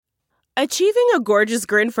Achieving a gorgeous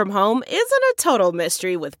grin from home isn't a total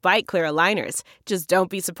mystery with Bite Clear aligners. Just don't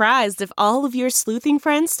be surprised if all of your sleuthing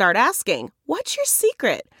friends start asking, "What's your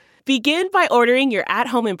secret?" Begin by ordering your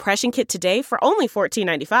at-home impression kit today for only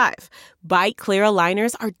 $14.95. Bite Clear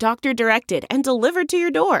aligners are doctor-directed and delivered to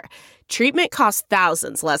your door. Treatment costs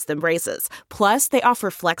thousands less than braces. Plus, they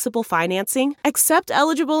offer flexible financing, accept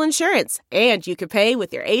eligible insurance, and you can pay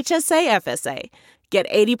with your HSA FSA. Get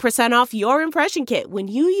 80% off your impression kit when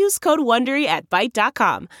you use code WONDERY at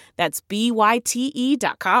Byte.com. That's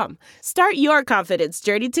BYTE.com. Start your confidence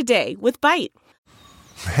journey today with Byte.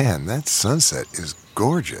 Man, that sunset is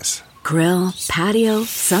gorgeous. Grill, patio,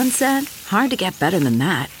 sunset. Hard to get better than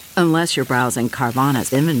that. Unless you're browsing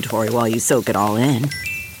Carvana's inventory while you soak it all in.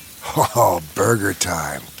 Oh, burger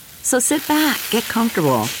time. So sit back, get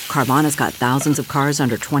comfortable. Carvana's got thousands of cars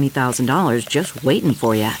under $20,000 just waiting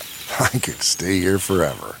for you. I could stay here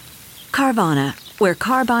forever. Carvana, where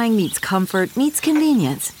car buying meets comfort, meets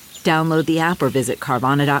convenience. Download the app or visit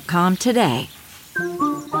Carvana.com today.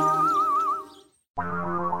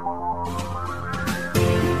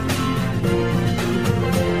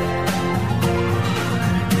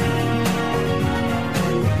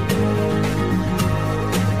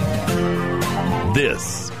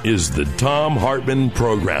 This is the Thom Hartmann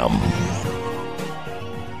Program.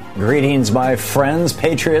 Greetings, my friends,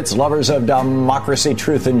 patriots, lovers of democracy,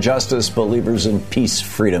 truth, and justice, believers in peace,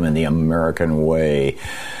 freedom, and the American way.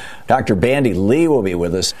 Dr. Bandy Lee will be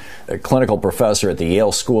with us, a clinical professor at the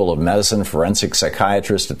Yale School of Medicine, forensic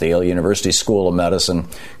psychiatrist at the Yale University School of Medicine,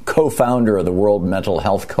 co-founder of the World Mental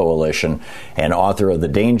Health Coalition, and author of The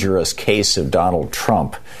Dangerous Case of Donald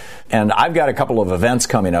Trump. And I've got a couple of events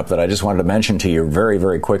coming up that I just wanted to mention to you very,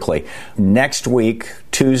 very quickly. Next week,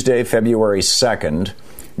 Tuesday, February 2nd,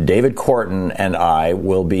 David Corton and I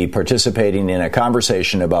will be participating in a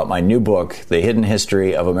conversation about my new book, The Hidden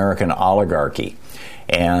History of American Oligarchy.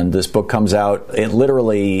 And this book comes out, it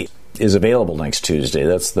literally is available next Tuesday.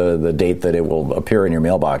 That's the date that it will appear in your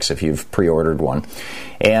mailbox if you've pre-ordered one.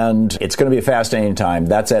 And it's going to be a fascinating time.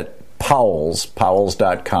 That's at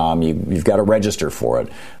Powell's.com. You've got to register for it.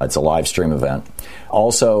 It's a live stream event.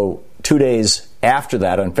 Also, 2 days after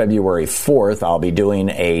that, on February 4th, I'll be doing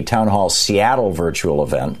a Town Hall Seattle virtual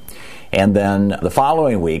event. And then the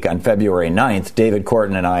following week, on February 9th, David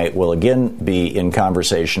Corton and I will again be in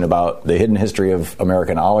conversation about the hidden history of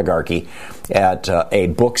American oligarchy at a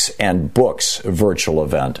Books and Books virtual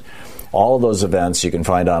event. All of those events you can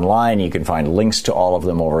find online. You can find links to all of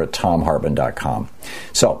them over at thomhartmann.com.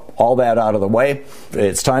 So, all that out of the way,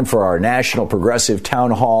 it's time for our National Progressive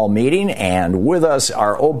Town Hall meeting. And with us,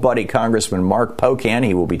 our old buddy, Congressman Mark Pocan.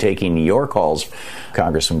 He will be taking your calls.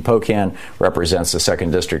 Congressman Pocan represents the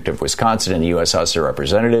 2nd District of Wisconsin in the U.S. House of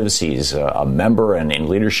Representatives. He's a member and in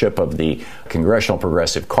leadership of the Congressional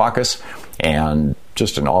Progressive Caucus. And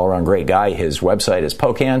just an all-around great guy. His website is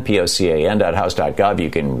Pocan, Pocan.house.gov. You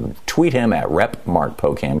can tweet him at Rep. Mark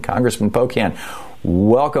Pocan. Congressman Pocan,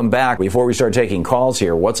 welcome back. Before we start taking calls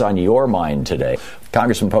here, what's on your mind today?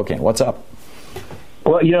 Congressman Pocan, what's up?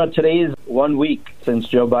 Well, today is 1 week since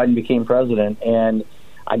Joe Biden became president, and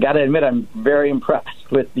I got to admit I'm very impressed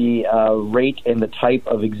with the rate and the type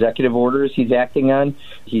of executive orders he's acting on.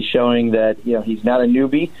 He's showing that he's not a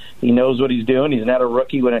newbie. He knows what he's doing. He's not a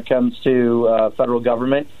rookie when it comes to federal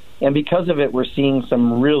government. And because of it, we're seeing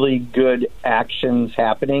some really good actions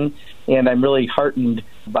happening. And I'm really heartened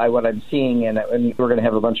by what I'm seeing. And we're going to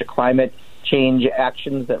have a bunch of climate change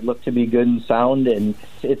actions that look to be good and sound. And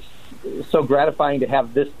it's so gratifying to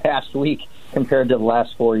have this past week compared to the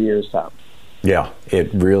last 4 years, Tom. Yeah,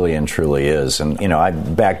 it really and truly is. And,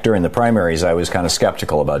 back during the primaries, I was kind of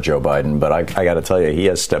skeptical about Joe Biden, but I got to tell you, he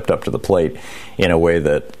has stepped up to the plate in a way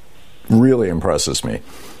that really impresses me.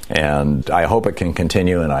 And I hope it can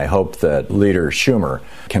continue, and I hope that Leader Schumer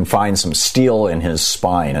can find some steel in his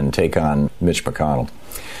spine and take on Mitch McConnell.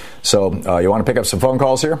 So, you want to pick up some phone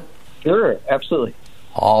calls here? Sure, absolutely.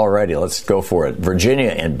 All righty, let's go for it.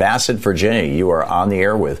 Virginia, in Bassett, Virginia, you are on the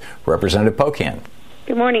air with Representative Pocan.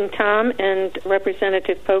 Good morning, Tom and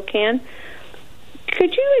Representative Pocan.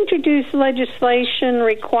 Could you introduce legislation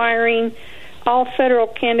requiring all federal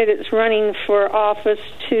candidates running for office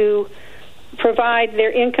to provide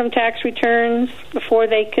their income tax returns before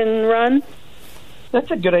they can run? That's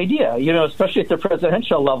a good idea, especially at the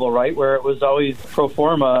presidential level, right, where it was always pro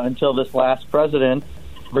forma until this last president.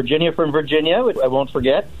 Virginia from Virginia, I won't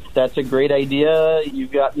forget. That's a great idea.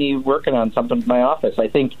 You've got me working on something in my office. I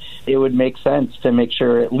think it would make sense to make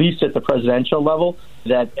sure, at least at the presidential level,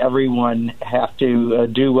 that everyone have to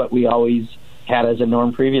do what we always had as a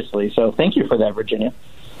norm previously. So thank you for that, Virginia.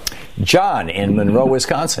 John in Monroe,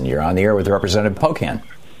 Wisconsin. You're on the air with Representative Pocan.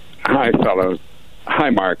 Hi, fellows. Hi,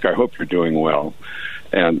 Mark. I hope you're doing well.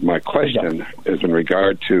 And my question is in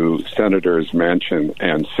regard to Senators Manchin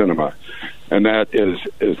and Sinema. And that is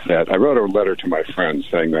that I wrote a letter to my friend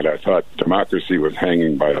saying that I thought democracy was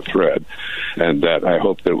hanging by a thread, and that I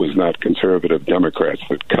hoped that it was not conservative Democrats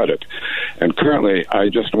that cut it. And currently, I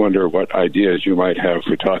just wonder what ideas you might have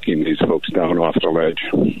for talking these folks down off the ledge.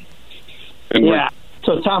 And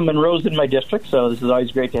So Thom, Monroe's in my district, so this is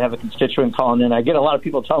always great to have a constituent calling in. I get a lot of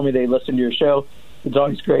people telling me they listen to your show. It's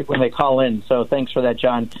always great when they call in, so thanks for that,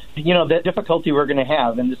 John. You know, the difficulty we're going to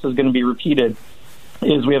have, and this is going to be repeated,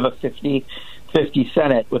 is we have a 50-50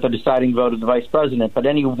 Senate with a deciding vote of the vice president. But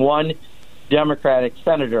any one Democratic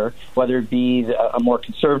senator, whether it be a more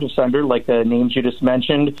conservative senator like the names you just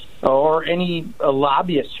mentioned, or any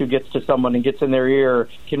lobbyist who gets to someone and gets in their ear,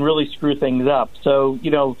 can really screw things up. So, you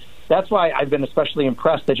know, that's why I've been especially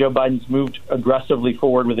impressed that Joe Biden's moved aggressively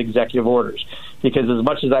forward with executive orders. Because as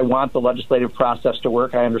much as I want the legislative process to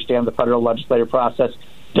work, I understand the federal legislative process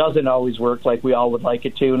doesn't always work like we all would like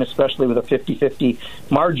it to, and especially with a 50-50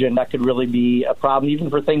 margin, that could really be a problem, even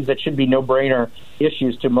for things that should be no-brainer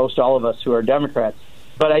issues to most all of us who are Democrats.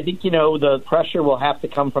 But I think, you know, the pressure will have to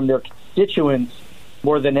come from their constituents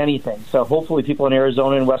more than anything. So hopefully people in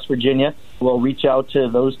Arizona and West Virginia will reach out to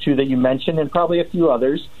those two that you mentioned and probably a few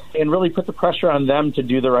others and really put the pressure on them to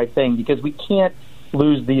do the right thing, because we can't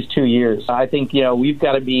lose these 2 years. I think, you know, we've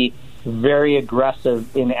got to be very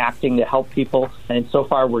aggressive in acting to help people, and so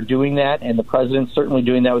far we're doing that, and the president's certainly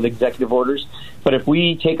doing that with executive orders. But if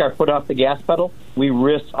we take our foot off the gas pedal, we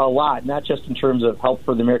risk a lot, not just in terms of help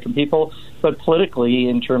for the American people, but politically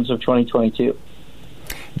in terms of 2022.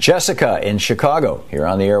 Jessica in Chicago, you're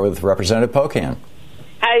on the air with Representative Pocan.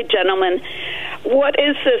 Hi, gentlemen. What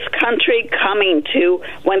is this country coming to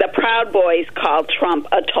when the Proud Boys call Trump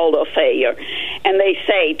a total failure? And they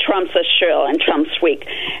say Trump's a shill and Trump's weak.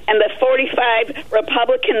 And the 45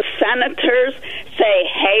 Republican senators say,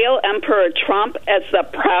 "Hail Emperor Trump," as the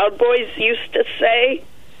Proud Boys used to say.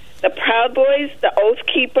 The Proud Boys, the Oath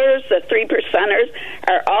Keepers, the 3%ers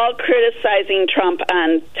are all criticizing Trump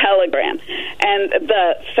on Telegram. And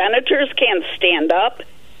the senators can't stand up.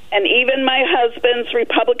 And even my husband's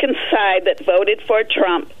Republican side that voted for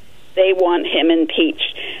Trump, they want him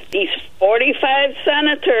impeached. These 45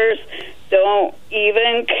 senators don't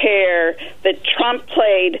even care that Trump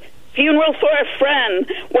played Funeral for a Friend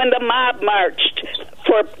when the mob marched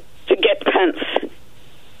to get Pence.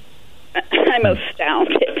 I'm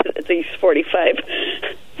astounded at these 45.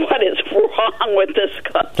 What is wrong with this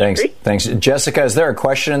country? Thanks. Jessica, is there a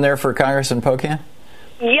question in there for Congressman Pocan?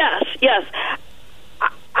 Yes.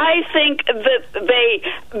 I think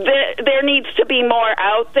that there needs to be more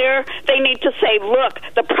out there. They need to say, look,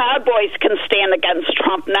 the Proud Boys can stand against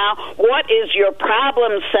Trump now. What is your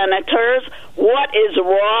problem, senators? What is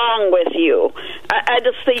wrong with you? I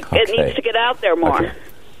just think it needs to get out there more. Okay.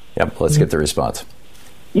 Yep, let's get the response.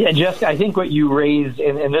 Yeah, Jessica, I think what you raised,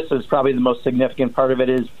 and this is probably the most significant part of it,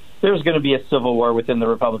 is there's going to be a civil war within the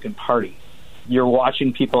Republican Party. You're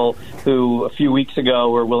watching people who a few weeks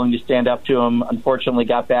ago were willing to stand up to him, unfortunately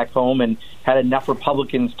got back home and had enough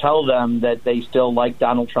Republicans tell them that they still like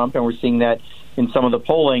Donald Trump, and we're seeing that in some of the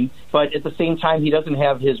polling. But at the same time, he doesn't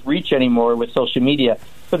have his reach anymore with social media.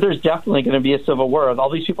 But there's definitely going to be a civil war of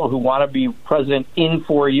all these people who want to be president in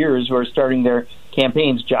 4 years who are starting their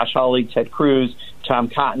campaigns, Josh Hawley, Ted Cruz, Tom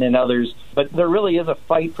Cotton, and others. But there really is a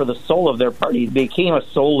fight for the soul of their party. It became a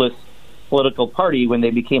soulless political party when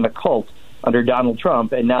they became a cult under Donald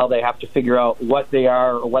Trump, and now they have to figure out what they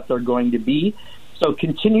are or what they're going to be. So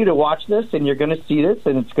continue to watch this, and you're going to see this,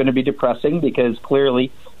 and it's going to be depressing because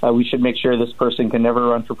clearly we should make sure this person can never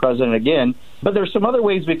run for president again. But there's some other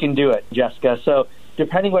ways we can do it, Jessica. So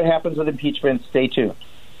depending what happens with impeachment, stay tuned.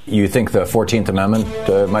 You think the 14th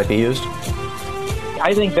Amendment might be used?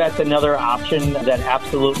 I think that's another option that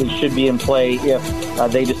absolutely should be in play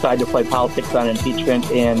if they decide to play politics on impeachment.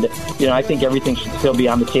 And, you know, I think everything should still be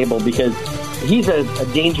on the table because he's a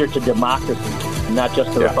danger to democracy, not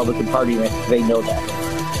just the Republican Party. They know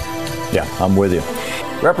that. Yeah, I'm with you.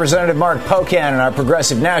 Representative Mark Pocan in our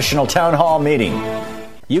Progressive National Town Hall meeting.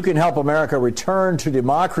 You can help America return to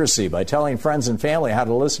democracy by telling friends and family how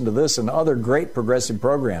to listen to this and other great progressive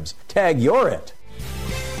programs. Tag You're It.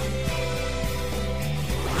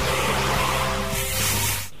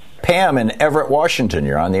 Pam in Everett, Washington.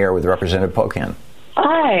 You're on the air with Representative Pocan.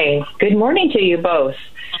 Hi. Good morning to you both.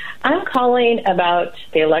 I'm calling about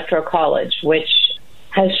the Electoral College, which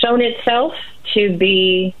has shown itself to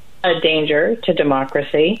be a danger to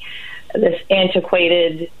democracy. This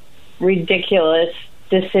antiquated, ridiculous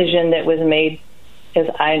decision that was made, as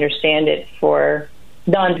I understand it, for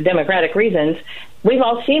non-democratic reasons, we've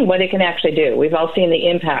all seen what it can actually do. We've all seen the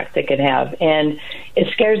impact it could have, and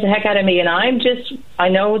it scares the heck out of me. And I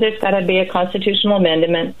know there's got to be a constitutional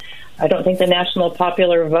amendment. I don't think the national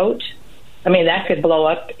popular vote, that could blow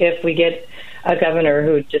up if we get a governor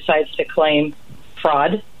who decides to claim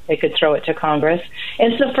fraud. They could throw it to Congress.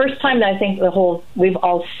 And it's the first time that I think we've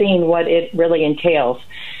all seen what it really entails.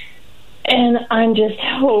 And I'm just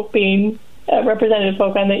hoping, Representative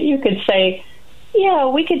Pocan, that you could say, yeah,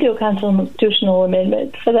 we could do a constitutional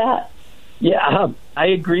amendment for that. Yeah, I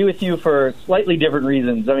agree with you for slightly different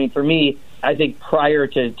reasons. For me, I think prior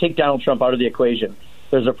to take Donald Trump out of the equation,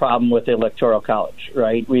 there's a problem with the Electoral College,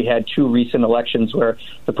 right? We had 2 recent elections where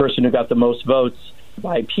the person who got the most votes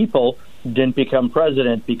by people didn't become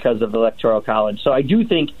president because of the Electoral College. So I do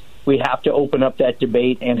think we have to open up that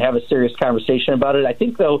debate and have a serious conversation about it. I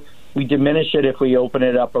think, though, we diminish it if we open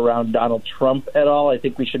it up around Donald Trump at all. I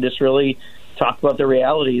think we should just really talk about the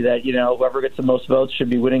reality that, whoever gets the most votes should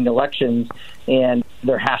be winning elections, and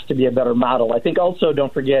there has to be a better model. I think also,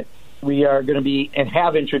 don't forget, we are going to be and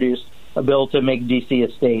have introduced a bill to make D.C.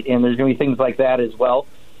 a state, and there's going to be things like that as well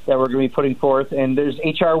that we're going to be putting forth. And there's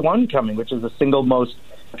H.R. 1 coming, which is the single most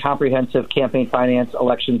comprehensive campaign finance,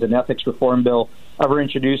 elections, and ethics reform bill ever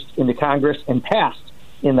introduced into Congress and passed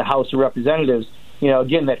in the House of Representatives.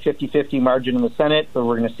 Again, that 50-50 margin in the Senate, but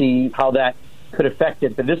we're going to see how that could affect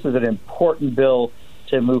it. But this is an important bill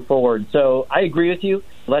to move forward. So I agree with you.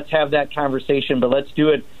 Let's have that conversation, but let's do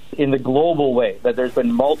it in the global way, that there's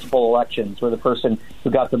been multiple elections where the person who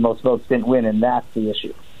got the most votes didn't win, and that's the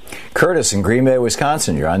issue. Curtis in Green Bay,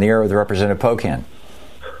 Wisconsin. You're on the air with Representative Pocan.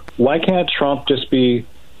 Why can't Trump just be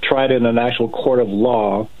tried in an actual court of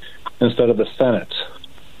law instead of the Senate?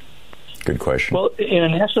 Good question. Well, in a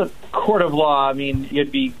national court of law,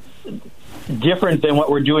 it'd be different than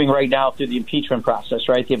what we're doing right now through the impeachment process,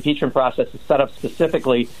 right? The impeachment process is set up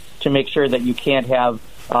specifically to make sure that you can't have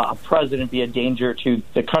a president be a danger to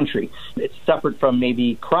the country. It's separate from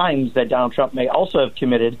maybe crimes that Donald Trump may also have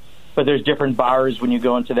committed, but there's different bars when you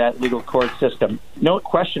go into that legal court system. No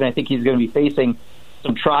question, I think he's going to be facing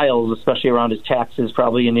some trials, especially around his taxes,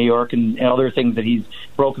 probably in New York and other things that he's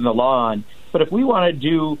broken the law on. But if we want to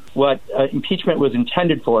do what impeachment was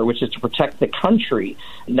intended for, which is to protect the country,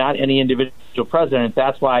 not any individual president,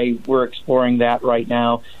 that's why we're exploring that right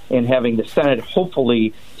now and having the Senate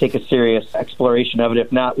hopefully take a serious exploration of it.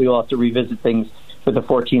 If not, we will have to revisit things with the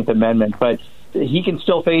 14th Amendment. But he can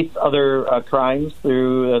still face other crimes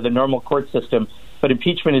through the normal court system. But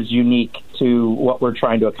impeachment is unique to what we're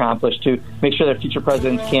trying to accomplish, to make sure that future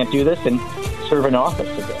presidents can't do this and serve in office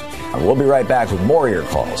again. We'll be right back with more of your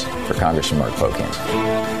calls for Congressman Mark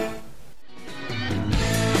Pocan.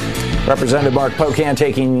 Representative Mark Pocan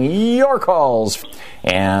taking your calls.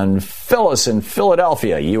 And Phyllis in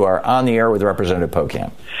Philadelphia, you are on the air with Representative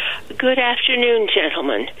Pocan. Good afternoon,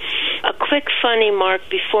 gentlemen. A quick funny, Mark,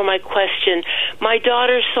 before my question. My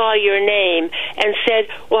daughter saw your name and said,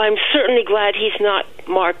 well, I'm certainly glad he's not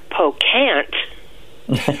Mark Pocant.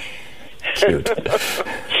 Cute.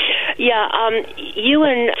 Yeah, you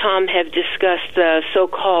and Thom have discussed the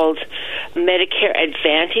so-called Medicare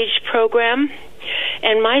Advantage program.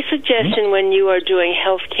 And my suggestion when you are doing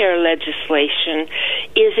health care legislation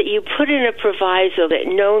is that you put in a proviso that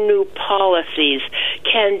no new policies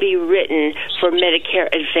can be written for Medicare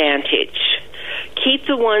Advantage. Keep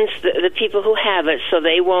the ones, the people who have it, so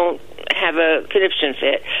they won't have a conniption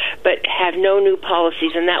fit, but have no new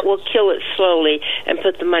policies, and that will kill it slowly and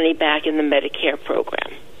put the money back in the Medicare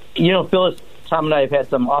program. Phyllis, Thom and I have had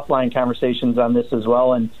some offline conversations on this as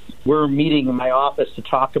well, and we're meeting in my office to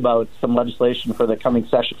talk about some legislation for the coming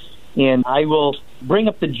session. And I will bring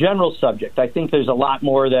up the general subject. I think there's a lot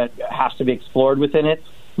more that has to be explored within it,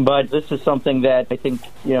 but this is something that I think,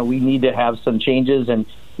 we need to have some changes. And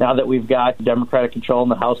now that we've got Democratic control in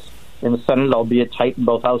the House and the Senate, albeit tight in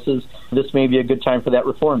both houses, this may be a good time for that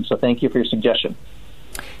reform. So thank you for your suggestion.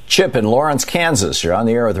 Chip in Lawrence, Kansas. You're on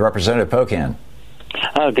the air with Representative Pocan.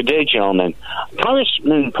 Good day, gentlemen.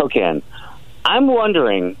 Congressman Pocan, I'm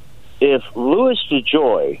wondering if Louis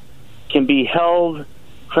DeJoy can be held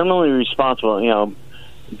criminally responsible,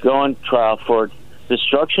 go on trial for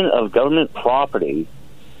destruction of government property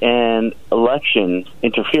and election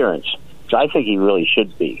interference. So I think he really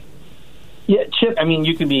should be. Yeah, Chip,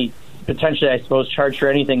 you could be potentially, I suppose, charged for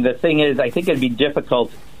anything. The thing is, I think it'd be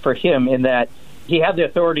difficult for him in that he had the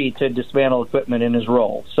authority to dismantle equipment in his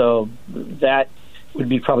role. So that would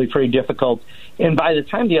be probably pretty difficult. And by the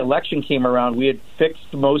time the election came around, we had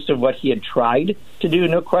fixed most of what he had tried to do.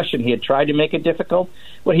 No question, he had tried to make it difficult.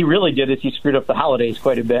 What he really did is he screwed up the holidays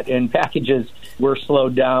quite a bit, and packages were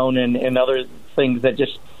slowed down and other things that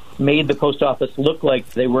just made the post office look like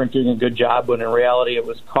they weren't doing a good job when in reality it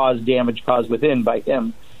was damage caused within by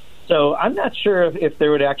him. So I'm not sure if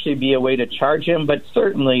there would actually be a way to charge him, but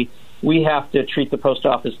certainly we have to treat the post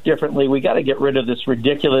office differently. We got to get rid of this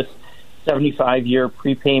ridiculous 75-year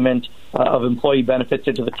prepayment of employee benefits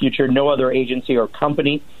into the future. No other agency or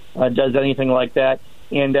company does anything like that.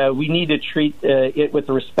 And we need to treat it with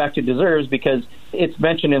the respect it deserves because it's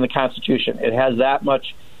mentioned in the Constitution. It has that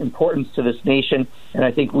much importance to this nation, and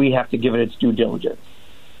I think we have to give it its due diligence.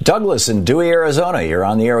 Douglas in Dewey, Arizona. You're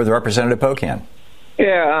on the air with Representative Pocan.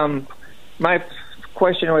 Yeah, my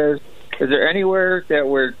question was, is there anywhere that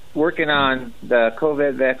we're working on the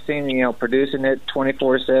COVID vaccine, producing it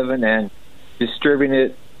 24/7 and distributing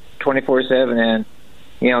it 24/7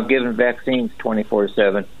 and, giving vaccines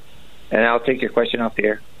 24/7? And I'll take your question off the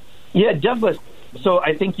air. Yeah, Douglas. So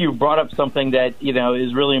I think you brought up something that,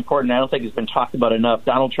 is really important. I don't think it's been talked about enough.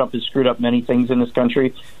 Donald Trump has screwed up many things in this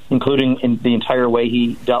country, including in the entire way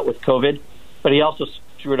he dealt with COVID. But he also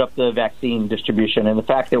screwed up the vaccine distribution. And the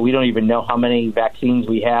fact that we don't even know how many vaccines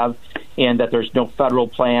we have and that there's no federal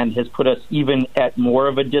plan has put us even at more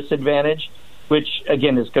of a disadvantage, which,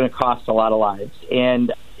 again, is going to cost a lot of lives.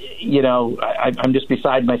 And, I'm just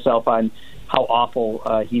beside myself on how awful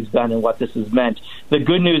he's done and what this has meant. The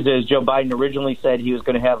good news is Joe Biden originally said he was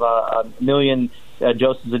going to have a million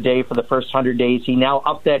doses a day for the first 100 days. He now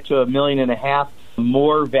upped that to 1.5 million.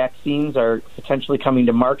 More vaccines are potentially coming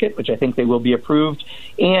to market, which I think they will be approved.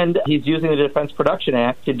 And he's using the Defense Production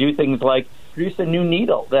Act to do things like produce a new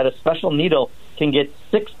needle, that a special needle can get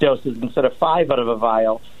 6 doses instead of 5 out of a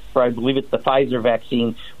vial for, I believe it's the Pfizer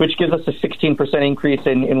vaccine, which gives us a 16% increase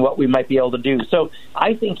in what we might be able to do. So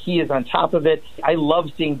I think he is on top of it. I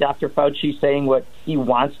love seeing Dr. Fauci saying what he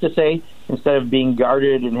wants to say instead of being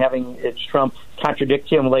guarded and having Trump contradict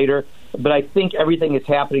him later. But I think everything is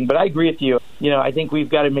happening. But I agree with you. I think we've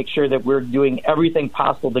got to make sure that we're doing everything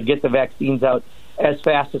possible to get the vaccines out as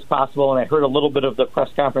fast as possible. And I heard a little bit of the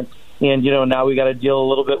press conference. And, now we got to deal a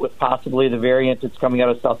little bit with possibly the variant that's coming out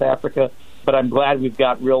of South Africa. But I'm glad we've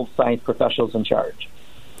got real science professionals in charge.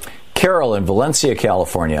 Carol in Valencia,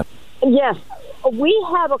 California. Yes. We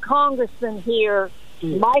have a congressman here,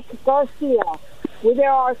 Mike Garcia, where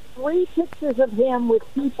there are 3 pictures of him with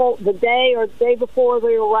people the day or day before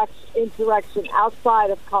the insurrection outside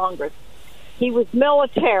of Congress. He was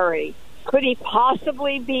military. Could he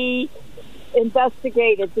possibly be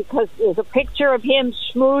investigated? Because there's a picture of him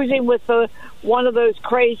schmoozing with one of those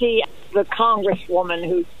the congresswoman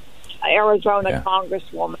who's Arizona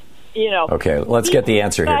congresswoman. Okay, let's get the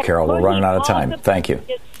answer here, Carol. We're running out of time. Thank you.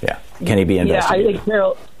 Yeah. Can he be investigated? Yeah, I think,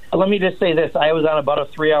 Carol, let me just say this. I was on about a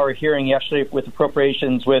 3-hour hearing yesterday with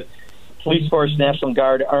appropriations with Police Force, National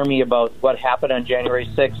Guard, Army about what happened on January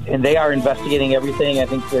 6th, and they are investigating everything. I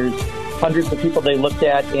think there's hundreds of people they looked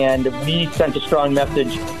at, and we sent a strong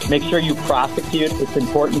message. Make sure you prosecute. It's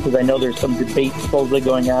important because I know there's some debate supposedly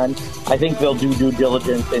going on. I think they'll do due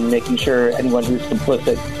diligence in making sure anyone who's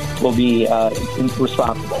complicit will be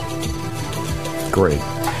responsible. Great.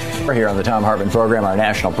 We're here on the Thom Hartmann Program, our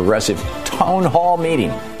National Progressive Town Hall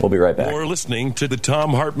meeting. We'll be right back. You're listening to the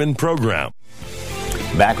Thom Hartmann Program.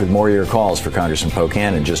 Back with more of your calls for Congressman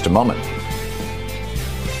Pocan in just a moment.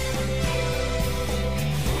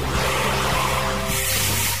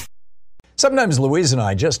 Sometimes Louise and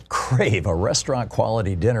I just crave a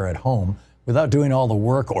restaurant-quality dinner at home without doing all the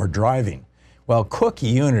work or driving. Well, Cook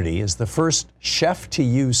Unity is the first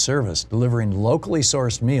chef-to-you service delivering locally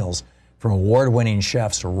sourced meals from award-winning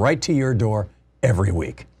chefs right to your door every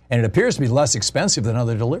week. And it appears to be less expensive than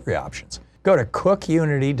other delivery options. Go to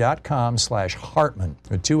cookunity.com/Hartman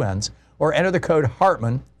with 2 N's or enter the code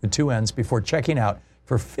Hartman with 2 N's before checking out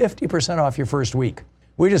for 50% off your first week.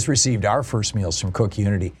 We just received our first meals from Cook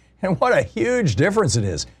Unity, and what a huge difference it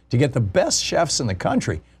is to get the best chefs in the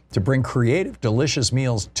country to bring creative, delicious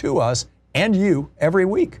meals to us and you every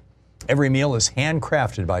week. Every meal is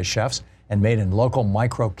handcrafted by chefs and made in local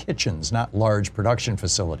micro kitchens, not large production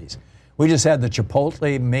facilities. We just had the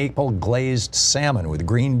Chipotle maple glazed salmon with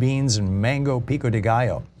green beans and mango pico de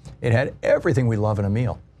gallo. It had everything we love in a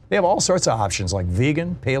meal. They have all sorts of options like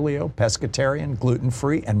vegan, paleo, pescatarian,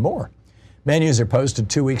 gluten-free, and more. Menus are posted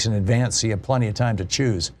 2 weeks in advance, so you have plenty of time to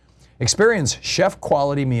choose. Experience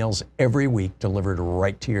chef-quality meals every week delivered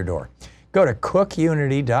right to your door. Go to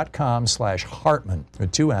cookunity.com/Hartman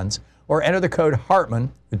with 2 N's or enter the code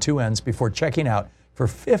Hartman with 2 N's before checking out for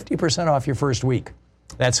 50% off your first week.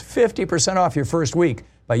 That's 50% off your first week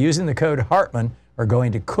by using the code Hartman or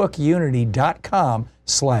going to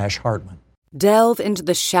cookunity.com/Hartman. Delve into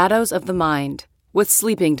the shadows of the mind with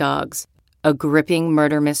Sleeping Dogs, a gripping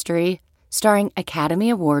murder mystery starring Academy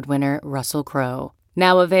Award winner Russell Crowe.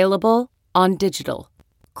 Now available on digital.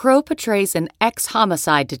 Crow portrays an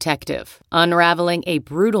ex-homicide detective, unraveling a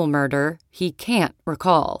brutal murder he can't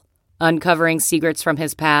recall. Uncovering secrets from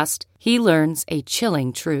his past, he learns a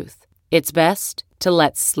chilling truth. It's best to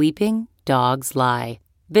let sleeping dogs lie.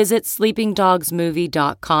 Visit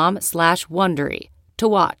sleepingdogsmovie.com/Wondery to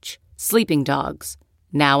watch Sleeping Dogs,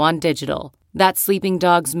 now on digital. That's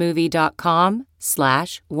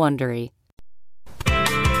sleepingdogsmovie.com/Wondery.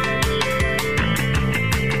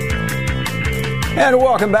 And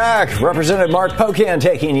welcome back. Representative Mark Pocan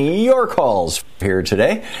taking your calls here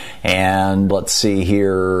today. And let's see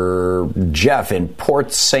here. Jeff in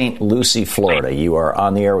Port St. Lucie, Florida. You are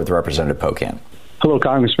on the air with Representative Pocan. Hello,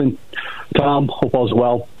 Congressman. Thom, hope all's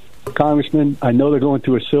well. Congressman, I know they're going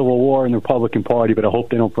through a civil war in the Republican Party, but I hope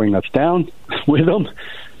they don't bring us down with them.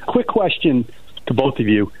 Quick question to both of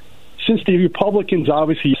you. Since the Republicans,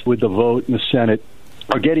 obviously, with the vote in the Senate,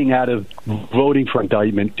 are getting out of voting for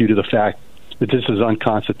indictment due to the fact that this is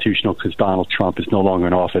unconstitutional because Donald Trump is no longer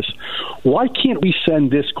in office, why can't we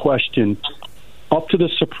send this question up to the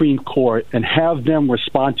Supreme Court and have them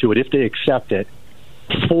respond to it, if they accept it,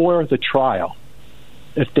 for the trial?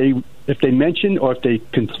 If they mention or if they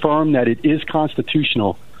confirm that it is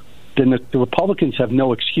constitutional, then the Republicans have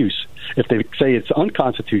no excuse. If they say it's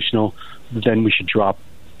unconstitutional, then we should drop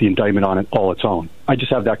the indictment on it all its own. I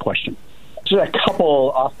just have that question. Just a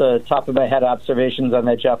couple off the top of my head observations on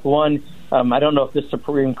that, Jeff. One, I don't know if the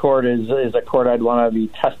Supreme Court is a court I'd want to be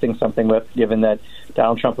testing something with, given that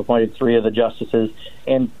Donald Trump appointed 3 of the justices.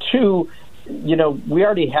 And 2, we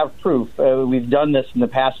already have proof. We've done this in the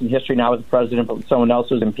past in history, not with the president, but with someone else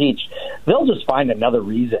who's impeached. They'll just find another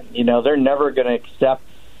reason. They're never going to accept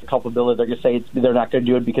culpability. They're going to say they're not going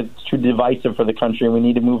to do it because it's too divisive for the country and we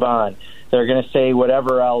need to move on. They're going to say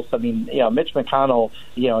whatever else. I mean, Mitch McConnell,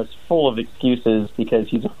 is full of excuses because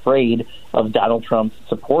he's afraid of Donald Trump's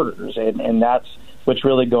supporters, and that's what's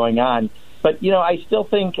really going on. But, I still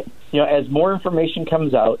think, as more information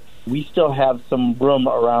comes out, we still have some room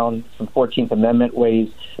around some 14th Amendment ways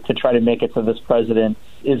to try to make it so this president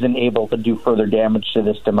isn't able to do further damage to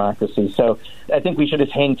this democracy. So I think we should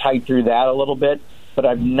just hang tight through that a little bit, but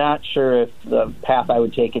I'm not sure if the path I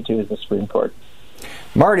would take it to is the Supreme Court.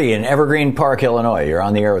 Marty in Evergreen Park, Illinois. You're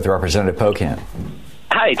on the air with Representative Pocan.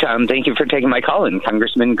 Hi, Tom. Thank you for taking my call. And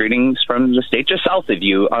Congressman, greetings from the state just south of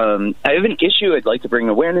you. I have an issue I'd like to bring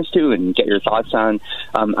awareness to and get your thoughts on.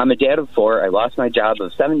 I'm a dad of 4. I lost my job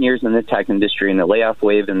of 7 years in the tech industry in the layoff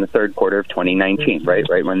wave in the third quarter of 2019, right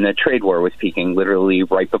when the trade war was peaking, literally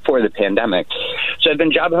right before the pandemic. So I've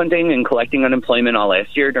been job hunting and collecting unemployment all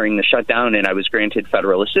last year during the shutdown, and I was granted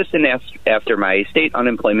federal assistance after my state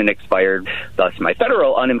unemployment expired. Thus, my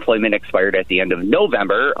federal unemployment expired at the end of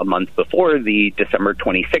November, a month before the December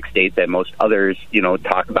 26th date that most others,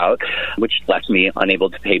 talk about, which left me unable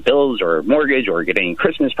to pay bills or mortgage or get any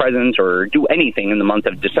Christmas presents or do anything in the month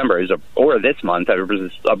of December. Or this month, I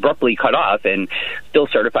was abruptly cut off and still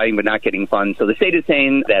certifying but not getting funds. So the state is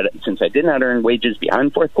saying that since I did not earn wages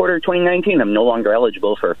beyond fourth quarter 2019, I'm no longer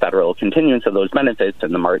eligible for a federal continuance of those benefits,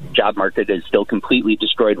 and the job market is still completely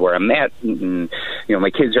destroyed where I'm at. And, my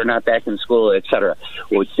kids are not back in school, etc.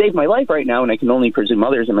 What would save my life right now, and I can only presume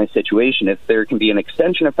others in my situation, if there can be an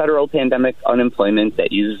extension of federal pandemic unemployment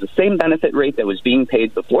that uses the same benefit rate that was being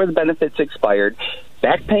paid before the benefits expired,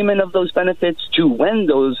 back payment of those benefits to when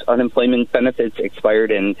those unemployment benefits expired,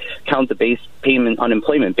 and count the base payment,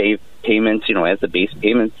 unemployment payments, as the base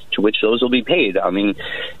payments to which those will be paid. I mean,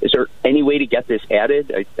 is there any way to get this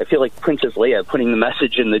added? I feel like Princess Leia putting the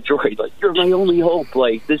message in the droid, like, you're my only hope,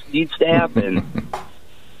 like, this needs to happen.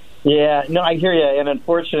 Yeah, no, I hear you. And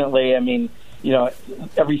unfortunately, I mean,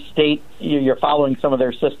 every state, you're following some of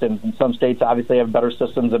their systems, and some states obviously have better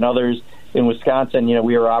systems than others. In Wisconsin,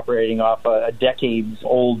 we were operating off a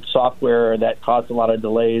decades-old software that caused a lot of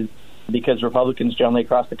delays because Republicans generally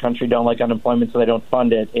across the country don't like unemployment, so they don't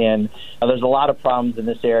fund it. And there's a lot of problems in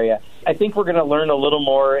this area. I think we're going to learn a little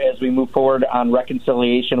more as we move forward on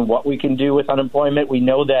reconciliation, what we can do with unemployment. We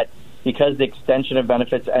know that because the extension of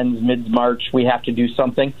benefits ends mid-March, we have to do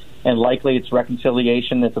something. And likely it's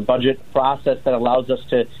reconciliation. It's a budget process that allows us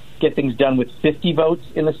to get things done with 50 votes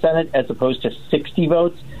in the Senate as opposed to 60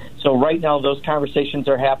 votes. So right now those conversations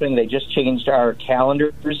are happening. They just changed our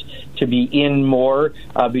calendars to be in more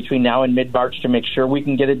between now and mid-March to make sure we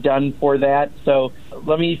can get it done for that. So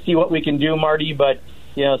let me see what we can do, Marty. But,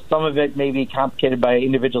 some of it may be complicated by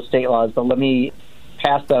individual state laws. But let me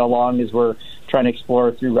pass that along as we're trying to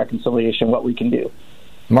explore through reconciliation what we can do.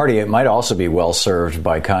 Marty, it might also be well served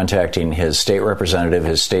by contacting his state representative,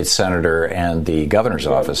 his state senator, and the governor's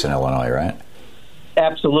office in Illinois, right?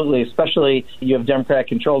 Absolutely, especially you have Democratic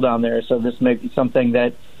control down there, so this may be something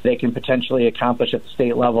that they can potentially accomplish at the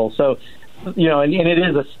state level. So, and it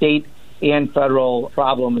is a state and federal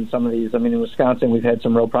problem in some of these. I mean, in Wisconsin, we've had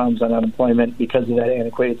some real problems on unemployment because of that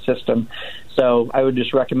antiquated system. So I would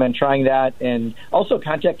just recommend trying that, and also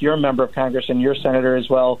contact your member of Congress and your senator as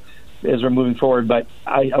well as we're moving forward. But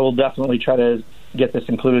I will definitely try to get this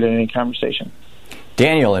included in any conversation.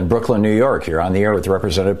 Daniel in Brooklyn, New York, you're on the air with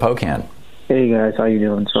Representative Pocan. Hey guys, how you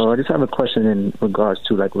doing? So I just have a question in regards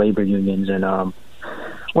to like labor unions and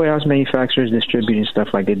warehouse manufacturers distributing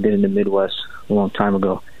stuff like they did in the Midwest a long time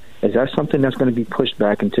ago. Is that something that's going to be pushed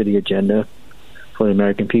back into the agenda for the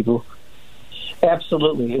American people?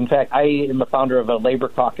 Absolutely. In fact, I am a founder of a labor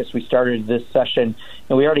caucus. We started this session,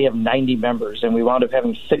 and we already have 90 members, and we wound up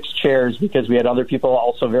having 6 chairs because we had other people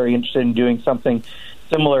also very interested in doing something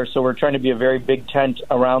similar. So we're trying to be a very big tent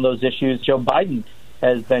around those issues. Joe Biden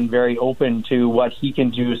has been very open to what he can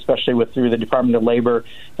do, especially through the Department of Labor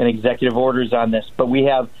and executive orders on this. But we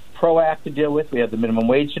have PRO Act to deal with. We have the minimum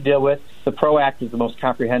wage to deal with. The PRO Act is the most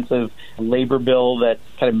comprehensive labor bill that's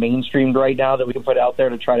kind of mainstreamed right now that we can put out there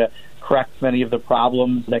to try to correct many of the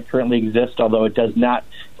problems that currently exist, although it does not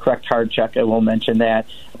correct hard check. I will mention that.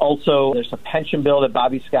 Also, there's a pension bill that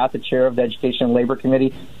Bobby Scott, the chair of the Education and Labor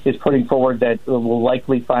Committee, is putting forward that will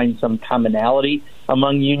likely find some commonality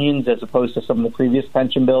among unions as opposed to some of the previous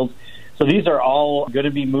pension bills. So these are all going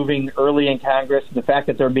to be moving early in Congress. The fact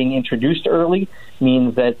that they're being introduced early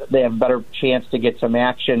means that they have a better chance to get some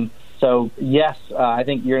action. So, yes, I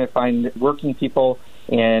think you're going to find working people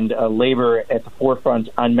and labor at the forefront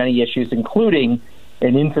on many issues, including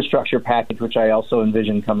an infrastructure package, which I also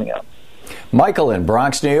envision coming up. Michael in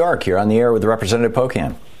Bronx, New York, you're on the air with Representative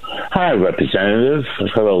Pocan. Hi, Representative.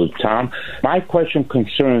 Hello, Tom. My question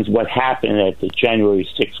concerns what happened at the January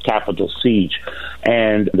 6th Capitol siege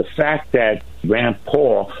and the fact that Rand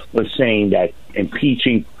Paul was saying that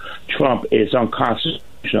impeaching Trump is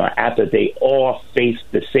unconstitutional after they all face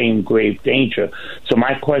the same grave danger. So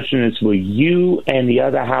my question is, will you and the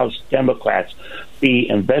other House Democrats be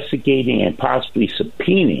investigating and possibly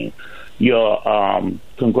subpoenaing your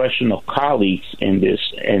congressional colleagues in this,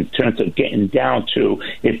 in terms of getting down to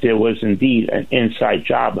if there was indeed an inside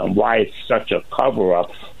job and why it's such a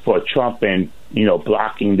cover-up for Trump and,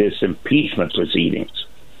 blocking this impeachment proceedings?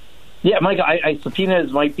 Yeah, Michael, I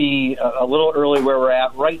subpoenas might be a little early where we're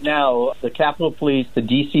at. Right now, the Capitol Police, the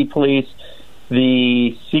D.C. Police,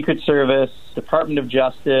 the Secret Service, Department of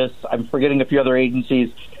Justice, I'm forgetting a few other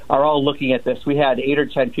agencies, are all looking at this. We had 8 or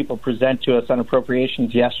 10 people present to us on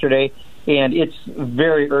appropriations yesterday, and it's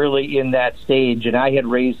very early in that stage, and I had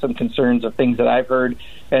raised some concerns of things that I've heard,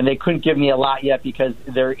 and they couldn't give me a lot yet because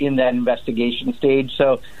they're in that investigation stage.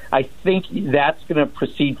 So I think that's going to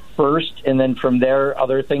proceed first, and then from there,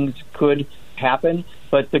 other things could happen.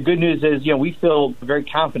 But the good news is, we feel very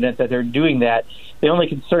confident that they're doing that. The only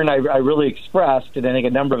concern I really expressed, and I think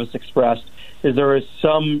a number of us expressed, is there is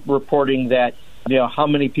some reporting that how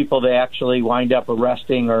many people they actually wind up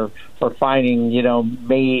arresting or fining,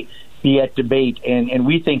 may be at debate. And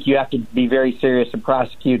we think you have to be very serious and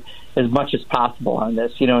prosecute as much as possible on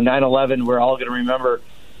this. 9/11, we're all going to remember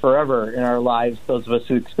forever in our lives, those of us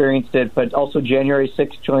who experienced it. But also January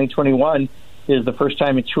 6, 2021 is the first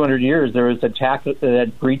time in 200 years there was an attack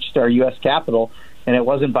that breached our U.S. Capitol. And it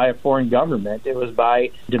wasn't by a foreign government. It was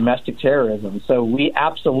by domestic terrorism. So we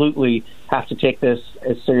absolutely have to take this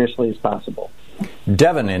as seriously as possible.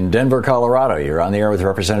 Devin in Denver, Colorado. You're on the air with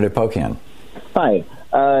Representative Pocan. Hi.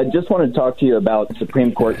 Just wanted to talk to you about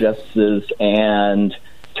Supreme Court justices and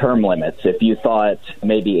term limits. If you thought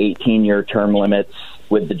maybe 18-year term limits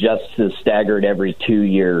with the justices staggered every 2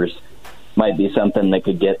 years might be something that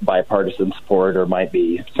could get bipartisan support or might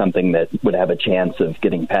be something that would have a chance of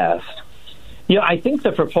getting passed. I think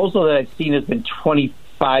the proposal that I've seen has been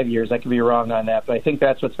 25 years. I could be wrong on that, but I think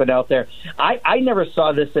that's what's been out there. I never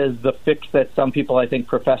saw this as the fix that some people, I think,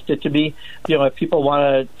 professed it to be. If people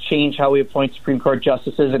want to change how we appoint Supreme Court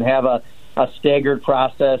justices and have a staggered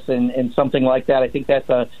process and something like that, I think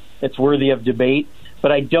it's worthy of debate.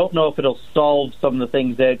 But I don't know if it'll solve some of the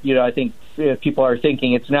things that, I think people are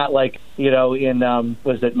thinking. It's not like, in,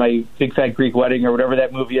 was it My Big Fat Greek Wedding or whatever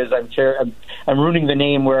that movie is? I'm ruining the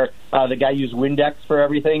name where the guy used Windex for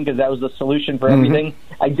everything because that was the solution for everything.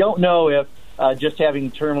 I don't know if just having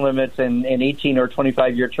term limits and 18 or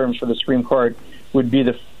 25-year terms for the Supreme Court would be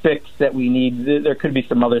the fix that we need. There could be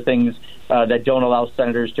some other things that don't allow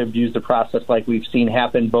senators to abuse the process like we've seen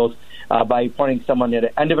happen both by appointing someone at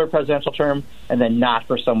the end of a presidential term and then not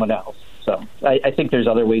for someone else. So I think there's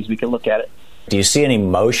other ways we can look at it. Do you see any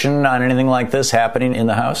motion on anything like this happening in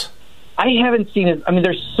the House? I haven't seen it. I mean,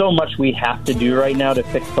 there's so much we have to do right now to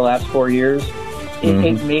fix the last 4 years.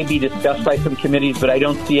 It may be discussed by some committees, but I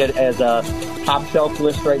don't see it as a top shelf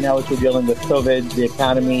list right now as we're dealing with COVID, the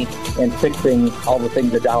economy, and fixing all the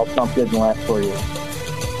things that Donald Trump did in the last 4 years.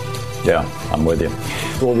 Yeah, I'm with you.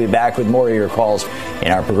 We'll be back with more of your calls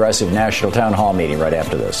in our Progressive National Town Hall meeting right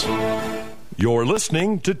after this. You're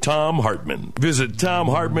listening to Thom Hartmann. Visit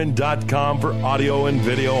ThomHartmann.com for audio and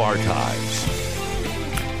video archives.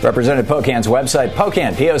 Representative Pocan's website,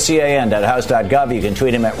 Pocan, Pocan.house.gov. You can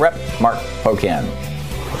tweet him at Rep. Mark Pocan.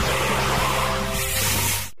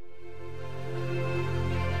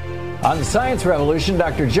 On the Science Revolution,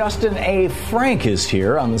 Dr. Justin A. Frank is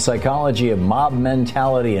here on the psychology of mob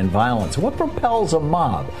mentality and violence. What propels a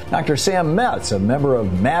mob? Dr. Sam Metz, a member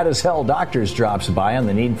of Mad as Hell Doctors, drops by on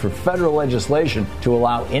the need for federal legislation to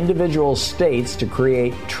allow individual states to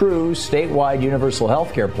create true statewide universal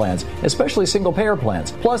health care plans, especially single-payer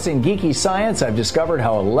plans. Plus, in Geeky Science, I've discovered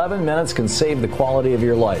how 11 minutes can save the quality of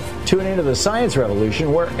your life. Tune into the Science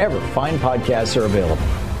Revolution wherever fine podcasts are available.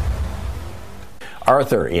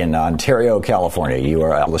 Arthur in Ontario, California. You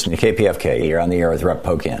are listening to KPFK. You're on the air with Rep.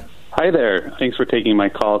 Pocan. Hi there. Thanks for taking my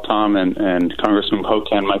call, Tom and Congressman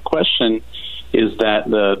Pocan. My question is that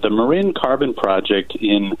the Marin Carbon Project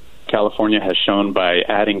in California has shown by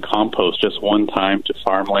adding compost just one time to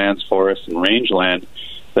farmlands, forests, and rangeland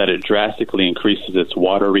that it drastically increases its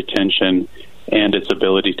water retention and its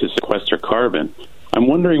ability to sequester carbon. I'm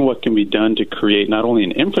wondering what can be done to create not only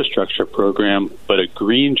an infrastructure program, but a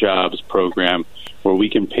green jobs program where we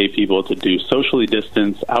can pay people to do socially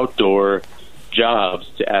distanced outdoor jobs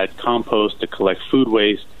to add compost, to collect food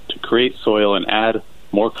waste, to create soil and add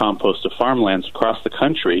more compost to farmlands across the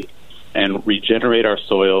country and regenerate our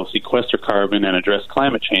soil, sequester carbon, and address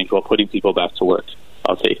climate change while putting people back to work.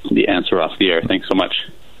 I'll take the answer off the air. Thanks so much.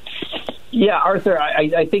 Yeah, Arthur,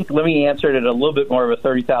 I think let me answer it at a little bit more of a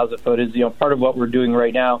 30,000-foot. Is part of what we're doing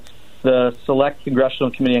right now. The Select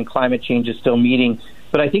Congressional Committee on Climate Change is still meeting.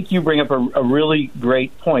 But I think you bring up a really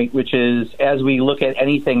great point, which is as we look at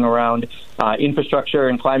anything around infrastructure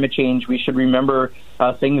and climate change, we should remember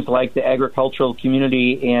things like the agricultural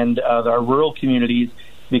community and our rural communities,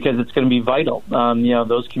 because it's going to be vital.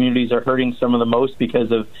 Those communities are hurting some of the most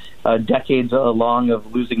because of decades long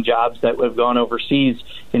of losing jobs that have gone overseas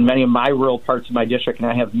in many of my rural parts of my district,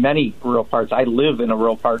 and I have many rural parts. I live in a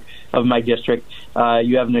rural part of my district.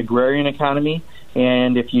 You have an agrarian economy.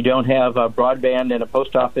 And if you don't have a broadband and a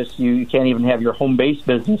post office, you can't even have your home-based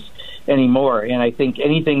business anymore. And I think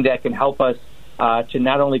anything that can help us to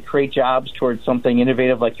not only create jobs towards something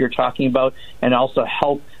innovative like you're talking about, and also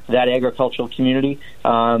help that agricultural community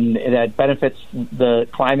that benefits the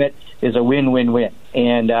climate is a win-win-win.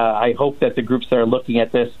 And I hope that the groups that are looking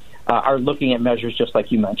at this are looking at measures just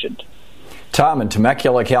like you mentioned. Tom in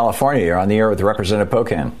Temecula, California. You're on the air with Representative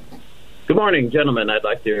Pocan. Good morning, gentlemen. I'd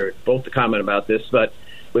like to both to comment about this, but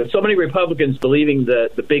with so many Republicans believing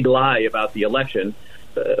the big lie about the election,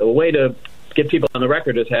 a way to get people on the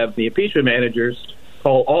record is have the impeachment managers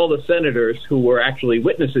call all the senators who were actually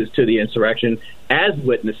witnesses to the insurrection as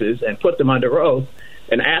witnesses and put them under oath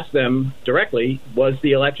and ask them directly, was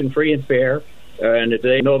the election free and fair? And if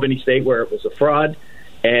they know of any state where it was a fraud,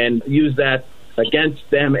 and use that against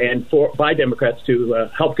them and by Democrats to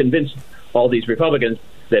help convince all these Republicans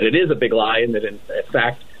that it is a big lie and that, in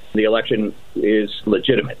fact, the election is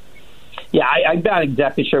legitimate. Yeah, I'm not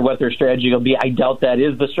exactly sure what their strategy will be. I doubt that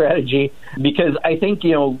is the strategy, because I think,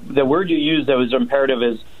 the word you use that was imperative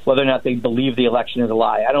is whether or not they believe the election is a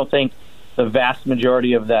lie. I don't think the vast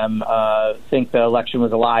majority of them think the election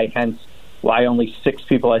was a lie, hence why only 6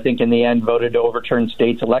 people, I think, in the end voted to overturn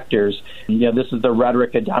states' electors. This is the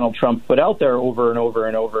rhetoric that Donald Trump put out there over and over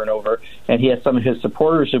and over and over, and he has some of his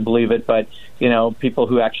supporters who believe it, but, people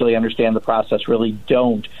who actually understand the process really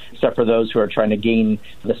don't, except for those who are trying to gain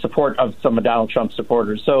the support of some of Donald Trump's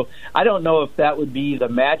supporters. So I don't know if that would be the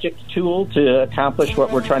magic tool to accomplish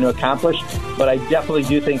what we're trying to accomplish, but I definitely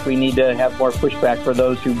do think we need to have more pushback for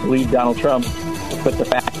those who believe Donald Trump to put the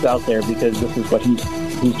facts out there, because this is what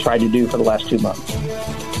he's tried to do for the last 2 months.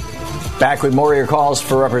 Back with more of your calls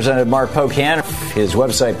for Representative Mark Pocan. His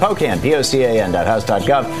website, Pocan,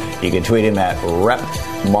 Pocan.house.gov. You can tweet him at Rep.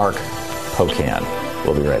 Mark Pocan.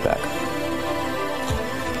 We'll be right back.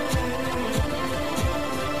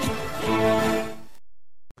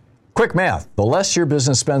 Quick math. The less your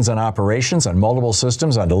business spends on operations, on multiple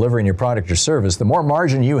systems, on delivering your product or service, the more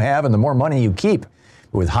margin you have and the more money you keep.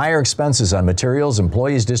 With higher expenses on materials,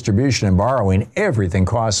 employees, distribution, and borrowing, everything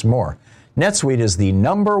costs more. NetSuite is the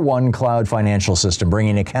 #1 cloud financial system,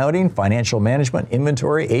 bringing accounting, financial management,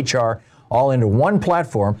 inventory, HR, all into one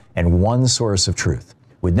platform and one source of truth.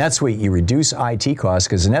 With NetSuite, you reduce IT costs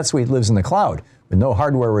because NetSuite lives in the cloud with no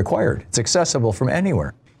hardware required. It's accessible from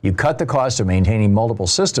anywhere. You cut the cost of maintaining multiple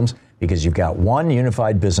systems because you've got one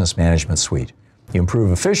unified business management suite. You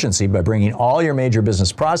improve efficiency by bringing all your major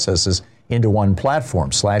business processes into one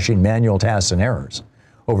platform, slashing manual tasks and errors.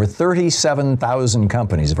 Over 37,000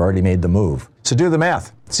 companies have already made the move. So do the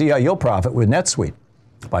math. See how you'll profit with NetSuite.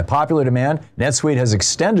 By popular demand, NetSuite has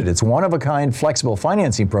extended its one-of-a-kind flexible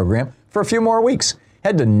financing program for a few more weeks.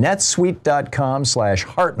 Head to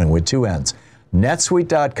netsuite.com/Hartman with 2 N's.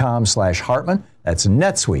 netsuite.com/Hartman. That's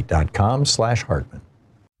netsuite.com/Hartman.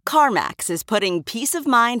 CarMax is putting peace of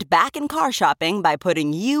mind back in car shopping by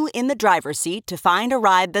putting you in the driver's seat to find a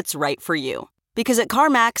ride that's right for you. Because at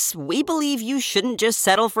CarMax, we believe you shouldn't just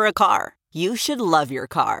settle for a car. You should love your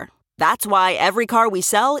car. That's why every car we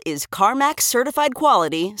sell is CarMax certified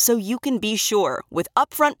quality, so you can be sure with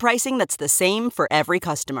upfront pricing that's the same for every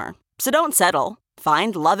customer. So don't settle.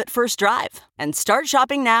 Find love at first drive and start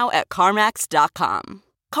shopping now at CarMax.com.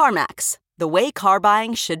 CarMax, the way car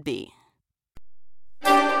buying should be.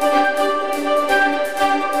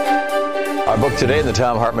 Our book today in the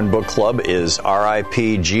Thom Hartman Book Club is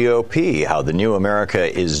R.I.P. GOP, How the New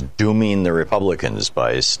America is Dooming the Republicans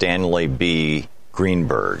by Stanley B.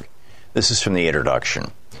 Greenberg. This is from the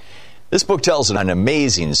introduction. This book tells an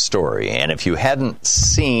amazing story, and if you hadn't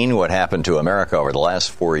seen what happened to America over the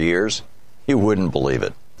last 4 years, you wouldn't believe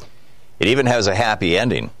it. It even has a happy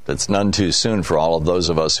ending that's none too soon for all of those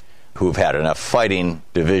of us who've had enough fighting,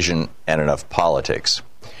 division, and enough politics.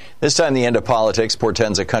 This time, the end of politics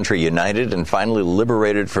portends a country united and finally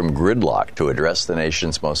liberated from gridlock to address the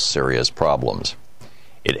nation's most serious problems.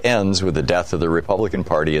 It ends with the death of the Republican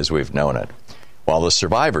Party as we've known it, while the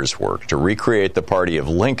survivors work to recreate the party of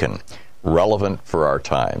Lincoln, relevant for our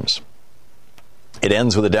times. It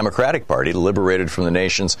ends with a Democratic Party liberated from the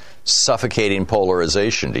nation's suffocating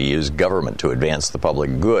polarization to use government to advance the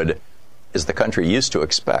public good, as the country used to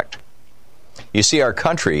expect. You see, our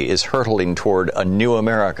country is hurtling toward a new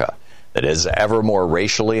America that is ever more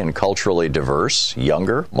racially and culturally diverse,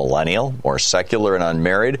 younger, millennial, more secular and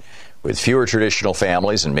unmarried, with fewer traditional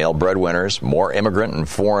families and male breadwinners, more immigrant and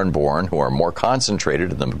foreign-born who are more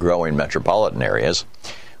concentrated in the growing metropolitan areas,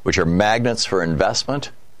 which are magnets for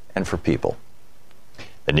investment and for people.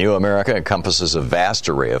 The new America encompasses a vast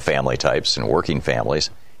array of family types and working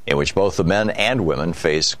families in which both the men and women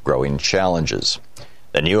face growing challenges.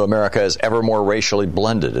 The new America is ever more racially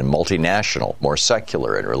blended and multinational, more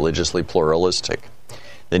secular and religiously pluralistic.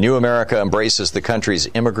 The new America embraces the country's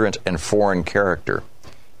immigrant and foreign character.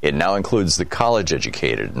 It now includes the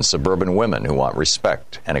college-educated and suburban women who want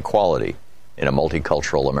respect and equality in a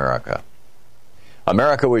multicultural America.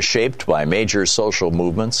 America was shaped by major social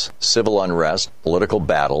movements, civil unrest, political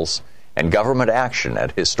battles, and government action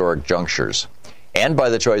at historic junctures, and by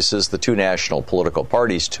the choices the two national political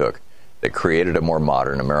parties took that created a more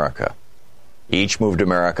modern America. Each moved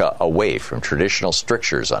America away from traditional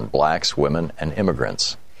strictures on blacks, women, and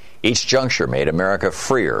immigrants. Each juncture made America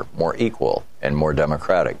freer, more equal, and more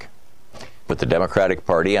democratic. With the Democratic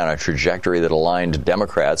Party on a trajectory that aligned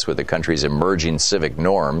Democrats with the country's emerging civic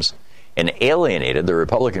norms and alienated the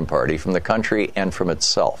Republican Party from the country and from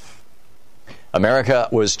itself. America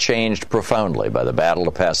was changed profoundly by the battle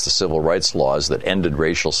to pass the civil rights laws that ended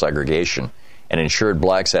racial segregation and ensured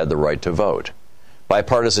blacks had the right to vote.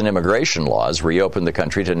 Bipartisan immigration laws reopened the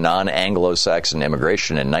country to non-Anglo-Saxon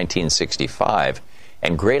immigration in 1965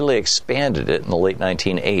 and greatly expanded it in the late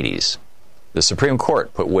 1980s. The Supreme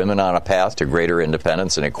Court put women on a path to greater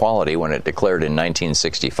independence and equality when it declared in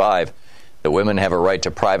 1965 that women have a right to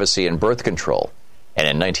privacy and birth control, and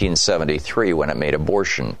in 1973 when it made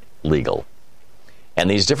abortion legal. And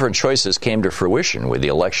these different choices came to fruition with the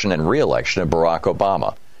election and re-election of Barack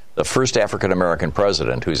Obama, the first African-American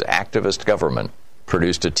president whose activist government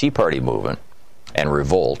produced a Tea Party movement and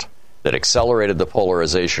revolt that accelerated the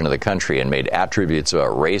polarization of the country and made attributes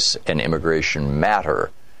about race and immigration matter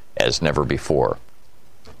as never before.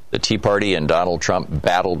 The Tea Party and Donald Trump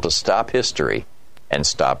battled to stop history and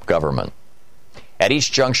stop government. At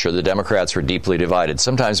each juncture, the Democrats were deeply divided,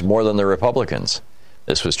 sometimes more than the Republicans.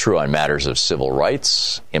 This was true on matters of civil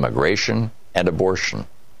rights, immigration, and abortion.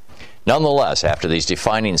 Nonetheless, after these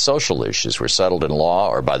defining social issues were settled in law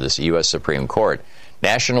or by the U.S. Supreme Court,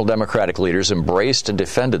 national Democratic leaders embraced and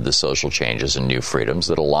defended the social changes and new freedoms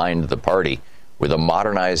that aligned the party with a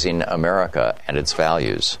modernizing America and its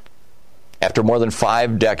values. After more than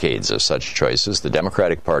 5 decades of such choices, the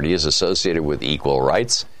Democratic Party is associated with equal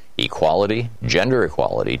rights, equality, gender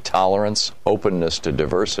equality, tolerance, openness to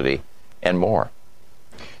diversity, and more.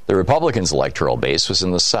 The Republicans' electoral base was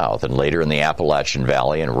in the South and later in the Appalachian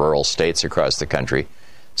Valley and rural states across the country,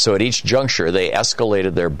 So at each juncture, they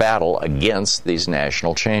escalated their battle against these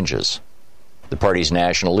national changes. The party's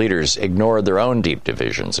national leaders ignored their own deep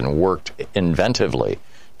divisions and worked inventively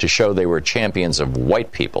to show they were champions of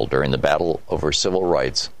white people during the battle over civil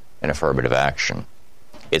rights and affirmative action.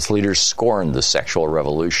 Its leaders scorned the sexual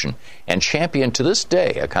revolution and championed to this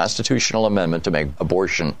day a constitutional amendment to make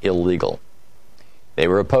abortion illegal. They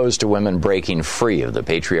were opposed to women breaking free of the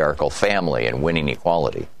patriarchal family and winning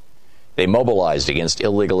equality. They mobilized against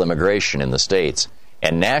illegal immigration in the states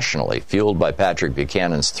and nationally, fueled by Patrick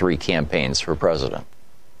Buchanan's 3 campaigns for president.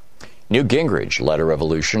 Newt Gingrich led a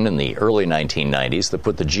revolution in the early 1990s that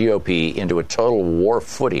put the GOP into a total war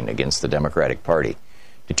footing against the Democratic Party,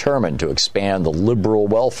 determined to expand the liberal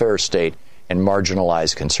welfare state and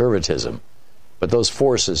marginalize conservatism. But those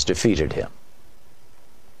forces defeated him.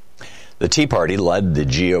 The Tea Party led the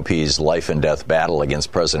GOP's life and death battle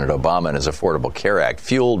against President Obama and his Affordable Care Act,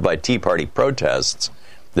 fueled by Tea Party protests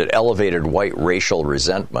that elevated white racial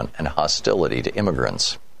resentment and hostility to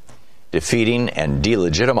immigrants. Defeating and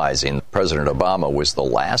delegitimizing President Obama was the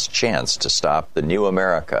last chance to stop the new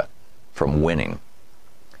America from winning.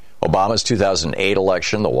 Obama's 2008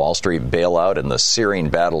 election, the Wall Street bailout, and the searing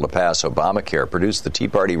battle to pass Obamacare produced the Tea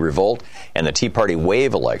Party revolt and the Tea Party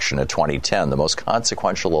wave election of 2010, the most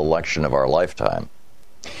consequential election of our lifetime.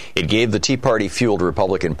 It gave the Tea Party-fueled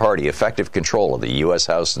Republican Party effective control of the U.S.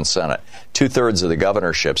 House and Senate, 2/3 of the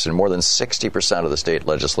governorships, and more than 60% of the state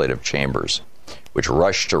legislative chambers, which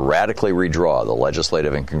rushed to radically redraw the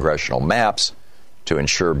legislative and congressional maps to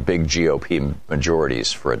ensure big GOP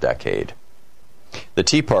majorities for a decade. The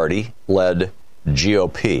Tea Party-led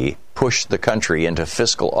GOP pushed the country into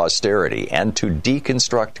fiscal austerity and to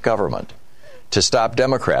deconstruct government, to stop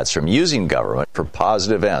Democrats from using government for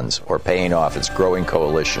positive ends or paying off its growing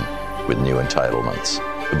coalition with new entitlements.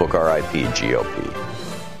 The book R.I.P. GOP.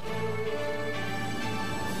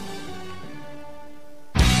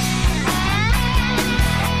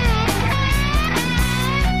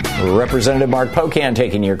 Representative Mark Pocan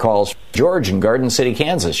taking your calls. George in Garden City,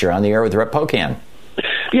 Kansas. You're on the air with Rep. Pocan.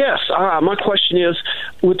 Yes, my question is,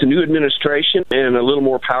 with the new administration and a little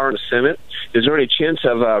more power in the Senate, is there any chance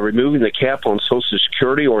of removing the cap on Social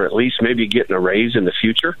Security, or at least maybe getting a raise in the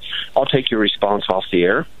future? I'll take your response off the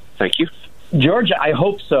air. Thank you. George, I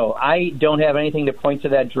hope so. I don't have anything to point to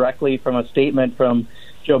that directly from a statement from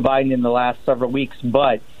Joe Biden in the last several weeks,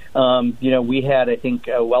 but we had, I think,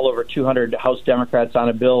 well over 200 House Democrats on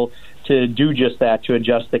a bill to do just that, to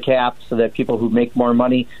adjust the cap so that people who make more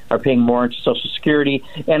money are paying more into Social Security,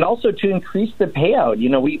 and also to increase the payout.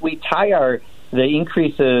 We tie the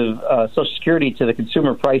increase of Social Security to the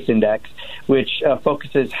Consumer Price Index, which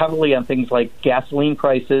focuses heavily on things like gasoline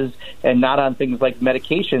prices and not on things like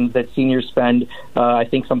medications that seniors spend, I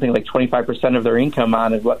think, something like 25% of their income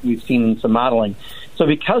on, is what we've seen in some modeling. So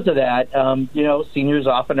because of that, seniors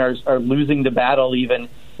often are losing the battle even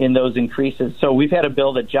in those increases. So we've had a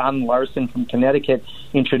bill that John Larson from Connecticut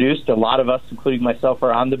introduced. A lot of us, including myself,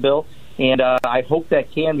 are on the bill. And I hope that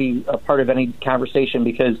can be a part of any conversation,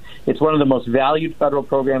 because it's one of the most valued federal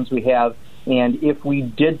programs we have. And if we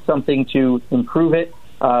did something to improve it,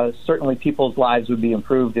 certainly people's lives would be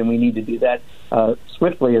improved, and we need to do that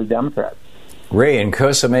swiftly as Democrats. Ray in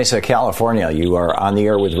Costa Mesa, California. You are on the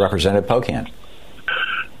air with Representative Pocan.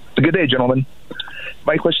 Good day, gentlemen.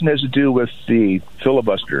 My question has to do with the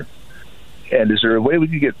filibuster. And is there a way we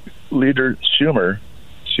could get Leader Schumer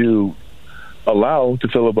to allow the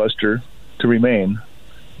filibuster to remain,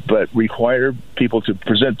 but require people to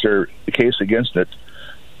present their case against it?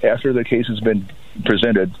 After the case has been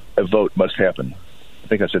presented, a vote must happen. I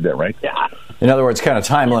think I said that right. Yeah. In other words, kind of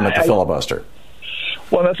time limit the filibuster.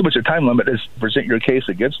 Well, not so much a time limit as present your case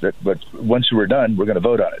against it, but once we're done, we're going to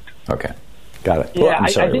vote on it. Okay. Got it. Yeah,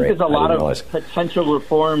 I think Ray. there's a lot of potential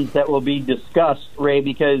reforms that will be discussed, Ray,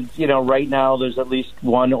 because, right now there's at least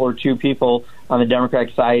one or two people on the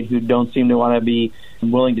Democratic side who don't seem to want to be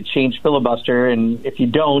willing to change filibuster. And if you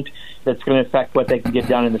don't, that's going to affect what they can get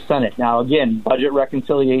done in the Senate. Now, again, budget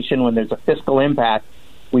reconciliation, when there's a fiscal impact,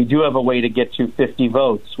 we do have a way to get to 50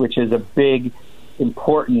 votes, which is a big,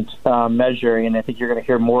 important measure. And I think you're going to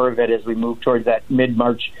hear more of it as we move towards that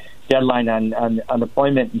mid-March deadline on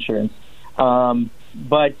unemployment insurance.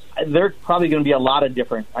 But there's probably going to be a lot of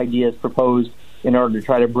different ideas proposed in order to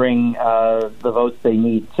try to bring the votes they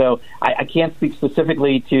need. So I can't speak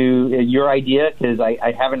specifically to your idea, because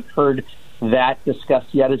I haven't heard that discussed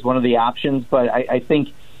yet as one of the options. But I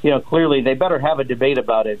think, clearly they better have a debate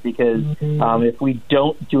about it, because if we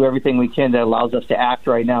don't do everything we can that allows us to act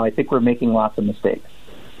right now, I think we're making lots of mistakes.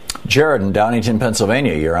 Jared in Downingtown,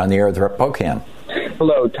 Pennsylvania. You're on the air with Rep. Pocan.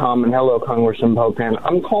 Hello, Tom, and hello, Congressman Pocan.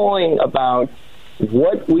 I'm calling about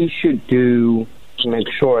what we should do to make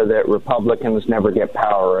sure that Republicans never get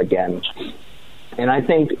power again. And I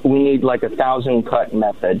think we need like a 1,000-cut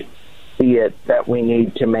method, be it that we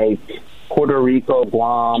need to make Puerto Rico,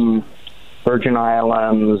 Guam, Virgin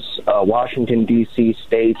Islands, Washington, D.C.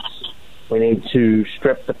 states. We need to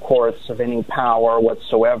strip the courts of any power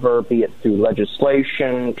whatsoever, be it through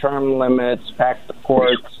legislation, term limits, pack the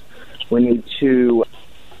courts. We need to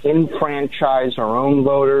enfranchise our own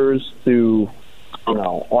voters through,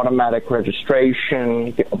 automatic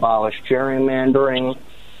registration, abolish gerrymandering.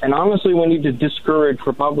 And honestly, we need to discourage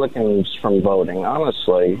Republicans from voting,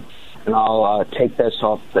 honestly. And I'll take this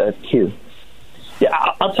off the queue.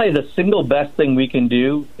 Yeah, I'll tell you, the single best thing we can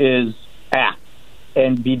do is act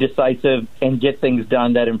and be decisive and get things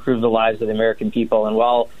done that improve the lives of the American people. And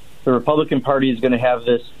while the Republican Party is going to have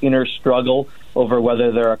this inner struggle over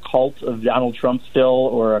whether they're a cult of Donald Trump still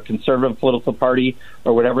or a conservative political party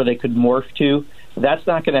or whatever they could morph to, that's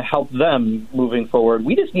not going to help them moving forward.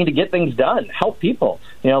 We just need to get things done, help people.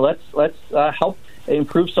 Let's help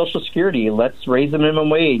improve Social Security. Let's raise the minimum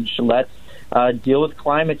wage. Let's deal with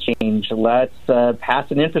climate change. Let's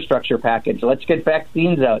pass an infrastructure package. Let's get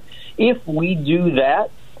vaccines out. If we do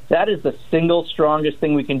that, that is the single strongest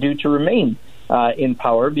thing we can do to remain in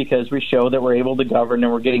power, because we show that we're able to govern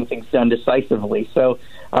and we're getting things done decisively. So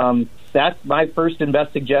that's my first and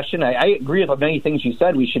best suggestion. I agree with many things you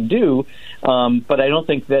said we should do, but I don't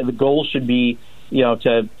think that the goal should be,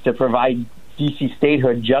 to provide D.C.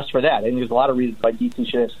 statehood just for that. And there's a lot of reasons why D.C.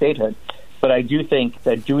 should have statehood. But I do think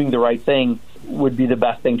that doing the right thing would be the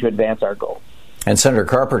best thing to advance our goal. And Senator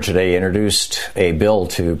Carper today introduced a bill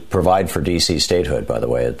to provide for D.C. statehood, by the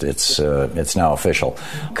way. It's now official.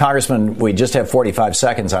 Congressman, we just have 45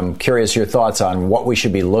 seconds. I'm curious your thoughts on what we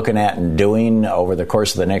should be looking at and doing over the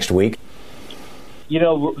course of the next week. A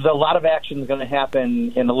lot of action is going to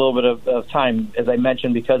happen in a little bit of time, as I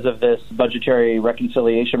mentioned, because of this budgetary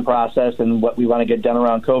reconciliation process and what we want to get done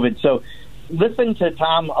around COVID. So listen to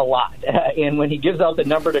Thom a lot. And when he gives out the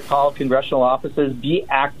number to call congressional offices, be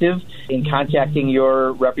active in contacting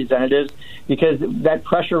your representatives, because that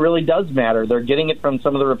pressure really does matter. They're getting it from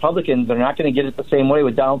some of the Republicans. They're not going to get it the same way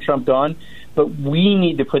with Donald Trump gone. But we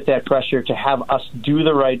need to put that pressure to have us do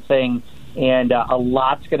the right thing. And a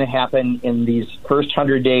lot's going to happen in these first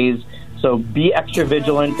 100 days. So be extra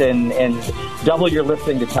vigilant and double your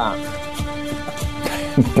listening to Thom.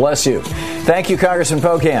 Bless you. Thank you, Congressman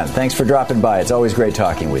Pocan. Thanks for dropping by. It's always great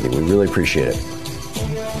talking with you. We really appreciate it.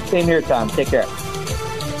 Same here, Thom. Take care.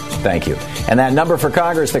 Thank you. And that number for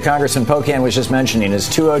Congress that Congressman Pocan was just mentioning is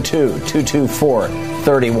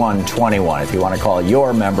 202-224-3121 if you want to call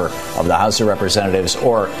your member of the House of Representatives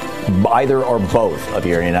or either or both of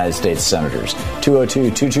your United States senators.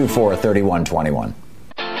 202-224-3121.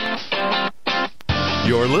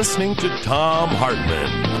 You're listening to Thom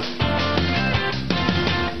Hartmann.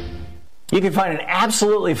 You can find an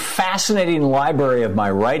absolutely fascinating library of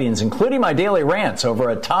my writings, including my daily rants, over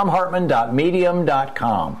at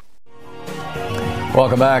thomhartmann.medium.com.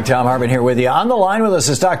 Welcome back. Thom Hartmann here with you. On the line with us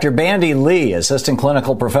is Dr. Bandy Lee, assistant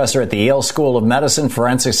clinical professor at the Yale School of Medicine,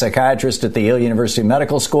 forensic psychiatrist at the Yale University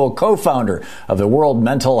Medical School, co-founder of the World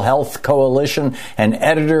Mental Health Coalition, and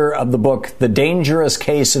editor of the book, The Dangerous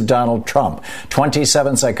Case of Donald Trump.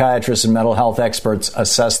 27 psychiatrists and mental health experts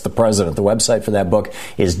assess the president. The website for that book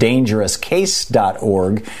is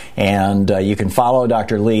dangerouscase.org, and you can follow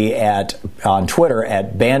Dr. Lee on Twitter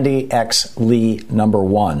at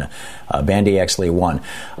BandyXLee1. BandyXLee1.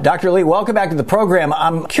 Dr. Lee, welcome back to the program.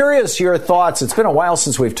 I'm curious your thoughts. It's been a while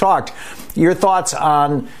since we've talked. Your thoughts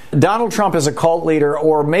on Donald Trump as a cult leader,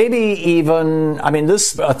 or maybe even,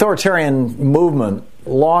 this authoritarian movement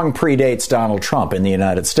long predates Donald Trump in the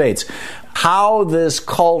United States. How this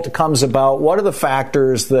cult comes about, what are the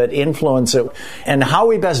factors that influence it, and how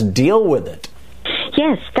we best deal with it?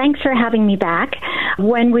 Yes, thanks for having me back.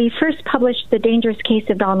 When we first published The Dangerous Case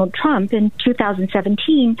of Donald Trump in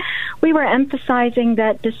 2017, we were emphasizing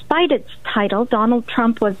that despite its title, Donald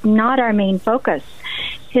Trump was not our main focus.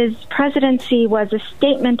 His presidency was a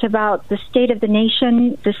statement about the state of the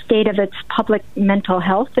nation, the state of its public mental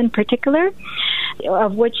health in particular,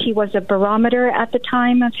 of which he was a barometer at the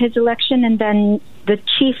time of his election, and then the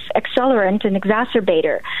chief accelerant and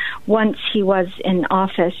exacerbator once he was in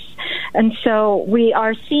office. And so we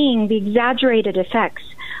are seeing the exaggerated effects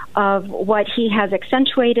of what he has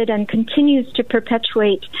accentuated and continues to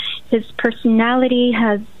perpetuate. His personality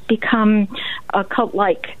has become a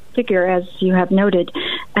cult-like figure, as you have noted.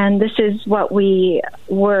 And this is what we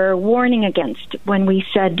were warning against when we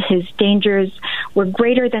said his dangers were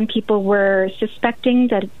greater than people were suspecting,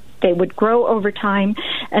 that they would grow over time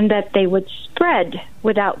and that they would spread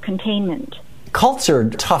without containment. Cults are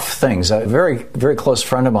tough things. A very, very close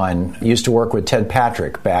friend of mine used to work with Ted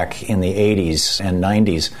Patrick back in the 80s and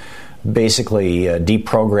 90s, basically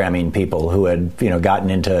deprogramming people who had, gotten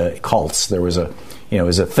into cults. There was it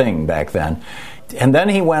was a thing back then. And then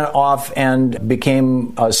he went off and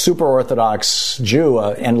became a super Orthodox Jew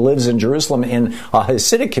and lives in Jerusalem in a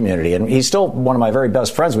Hasidic community. And he's still one of my very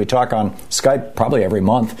best friends. We talk on Skype probably every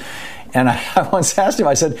month. And I once asked him,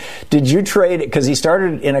 I said, did you trade, because he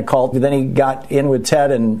started in a cult, then he got in with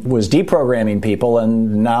Ted and was deprogramming people,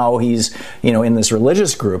 and now he's, in this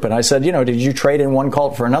religious group. And I said, did you trade in one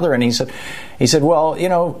cult for another? And he said, well,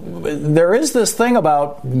 there is this thing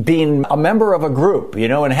about being a member of a group,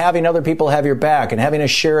 and having other people have your back and having a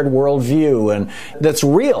shared worldview, and that's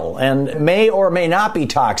real and may or may not be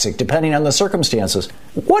toxic depending on the circumstances.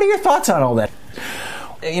 What are your thoughts on all that?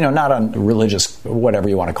 Not on religious, whatever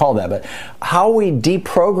you want to call that, but how we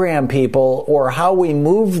deprogram people or how we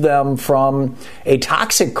move them from a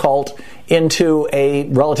toxic cult into a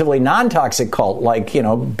relatively non-toxic cult, like,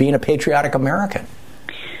 being a patriotic American.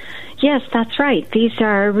 Yes, that's right. These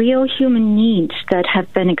are real human needs that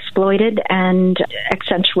have been exploited and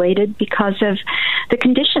accentuated because of the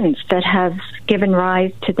conditions that have given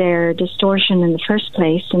rise to their distortion in the first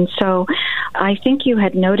place. And so I think you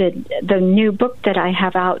had noted the new book that I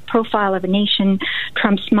have out, Profile of a Nation,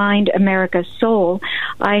 Trump's Mind, America's Soul.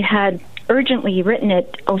 I had urgently written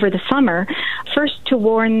it over the summer, first to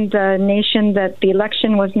warn the nation that the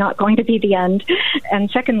election was not going to be the end, and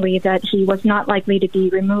secondly, that he was not likely to be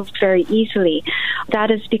removed very easily.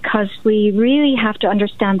 That is because we really have to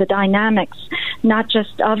understand the dynamics, not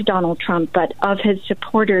just of Donald Trump, but of his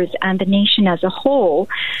supporters and the nation as a whole,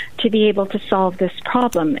 to be able to solve this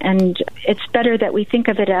problem. And it's better that we think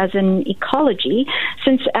of it as an ecology,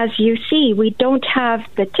 since, as you see, we don't have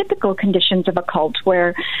the typical conditions of a cult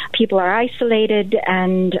where people are isolated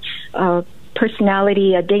and a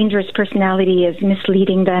dangerous personality is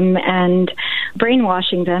misleading them and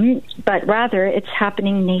brainwashing them, but rather it's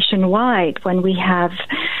happening nationwide when we have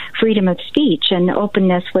freedom of speech and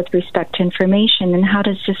openness with respect to information. And how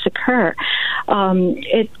does this occur?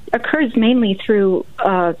 It occurs mainly through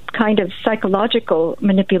kind of psychological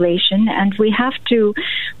manipulation, and we have to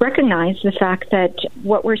recognize the fact that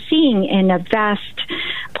what we're seeing in a vast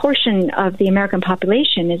portion of the American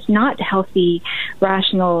population is not healthy,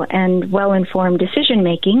 rational, and well-informed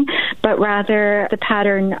decision-making, but rather the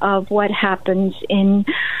pattern of what happens in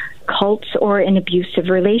cults or in abusive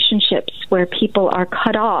relationships where people are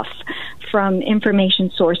cut off from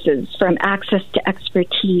information sources, from access to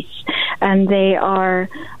expertise, and they are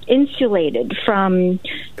insulated from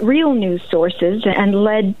real news sources and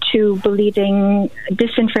led to believing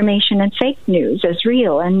disinformation and fake news as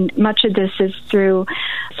real. And much of this is through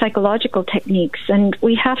psychological techniques. And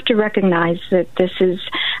we have to recognize that this is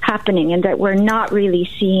happening and that we're not really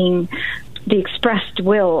seeing the expressed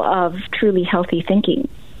will of truly healthy thinking.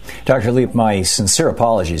 Dr. Lee, my sincere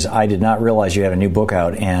apologies. I did not realize you had a new book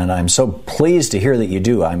out, and I'm so pleased to hear that you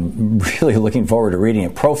do. I'm really looking forward to reading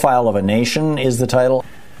it. Profile of a Nation is the title.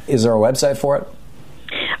 Is there a website for it?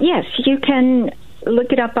 Yes, you can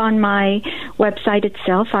look it up on my website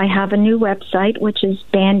itself. I have a new website, which is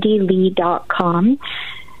bandylee.com,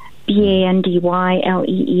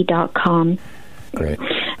 BANDYLEE.com. Great.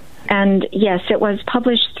 And yes, it was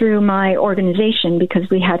published through my organization because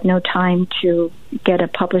we had no time to get a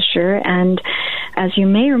publisher. And as you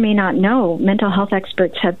may or may not know, mental health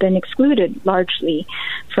experts have been excluded largely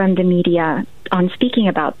from the media on speaking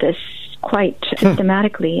about this quite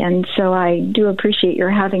systematically. And so I do appreciate your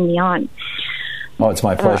having me on. Oh, it's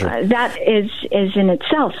my pleasure. That is in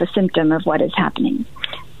itself a symptom of what is happening.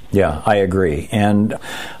 Yeah, I agree. And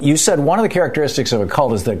you said one of the characteristics of a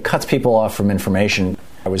cult is that it cuts people off from information.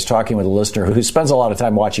 I was talking with a listener who spends a lot of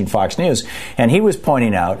time watching Fox News, and he was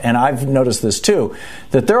pointing out, and I've noticed this too,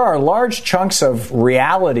 that there are large chunks of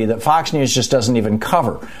reality that Fox News just doesn't even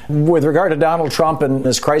cover. With regard to Donald Trump and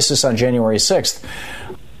this crisis on January 6th,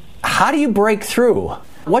 how do you break through?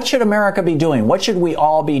 What should America be doing? What should we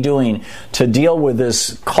all be doing to deal with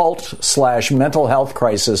this cult/mental health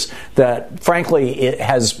crisis that, frankly, it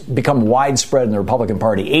has become widespread in the Republican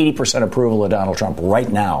Party? 80% approval of Donald Trump right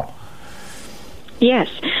now. Yes.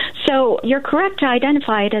 So you're correct to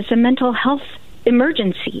identify it as a mental health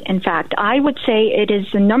emergency. In fact, I would say it is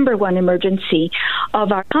the number one emergency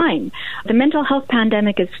of our time. The mental health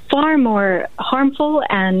pandemic is far more harmful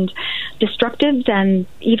and destructive than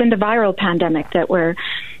even the viral pandemic that we're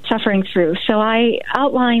suffering through. So I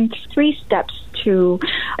outlined 3 steps to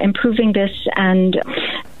improving this, and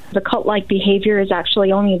the cult-like behavior is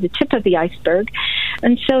actually only the tip of the iceberg.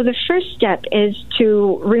 And so the first step is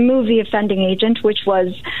to remove the offending agent, which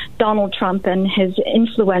was Donald Trump and his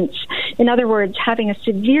influence. In other words, having a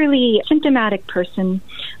severely symptomatic person,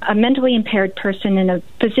 a mentally impaired person in a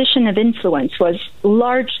position of influence was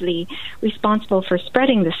largely responsible for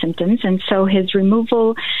spreading the symptoms. And so his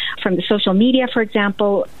removal from the social media, for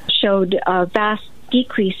example, showed a vast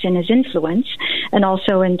decrease in his influence, and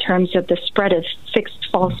also in terms of the spread of fixed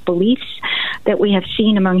false beliefs that we have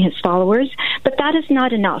seen among his followers. But that is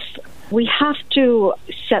not enough. We have to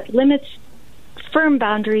set limits, firm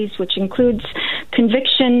boundaries, which includes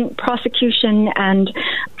conviction, prosecution, and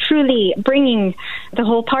truly bringing the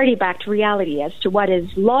whole party back to reality as to what is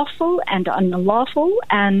lawful and unlawful,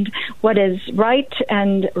 and what is right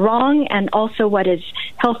and wrong, and also what is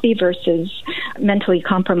healthy versus mentally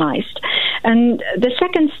compromised. And the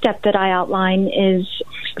second step that I outline is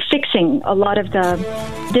fixing a lot of the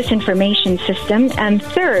disinformation system. And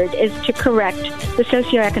third is to correct the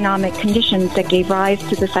socioeconomic conditions that gave rise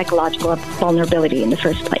to the psychological vulnerability in the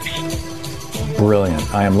first place. Brilliant.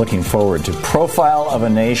 I am looking forward to Profile of a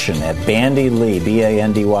Nation at Bandy Lee,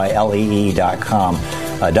 BANDYLEE.com.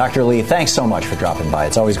 Dr. Lee, thanks so much for dropping by.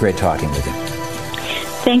 It's always great talking with you.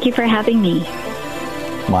 Thank you for having me.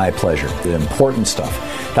 My pleasure. The important stuff.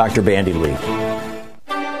 Dr. Bandy Lee.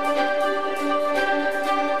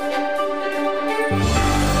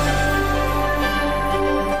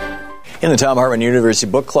 In the Thom Hartman University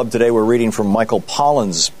Book Club today, we're reading from Michael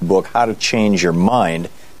Pollan's book, How to Change Your Mind,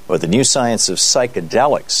 what the new science of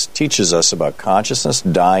psychedelics teaches us about consciousness,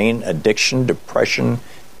 dying, addiction, depression,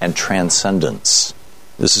 and transcendence.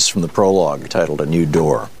 This is from the prologue titled A New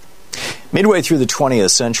Door. Midway through the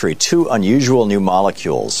 20th century, two unusual new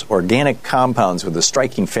molecules, organic compounds with a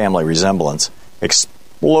striking family resemblance,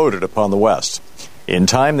 exploded upon the West. In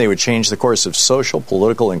time, they would change the course of social,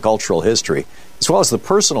 political, and cultural history, as well as the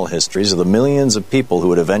personal histories of the millions of people who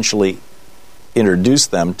would eventually introduce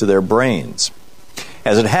them to their brains.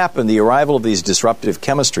 As it happened, the arrival of these disruptive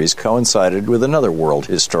chemistries coincided with another world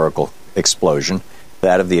historical explosion,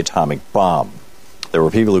 that of the atomic bomb. There were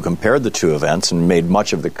people who compared the two events and made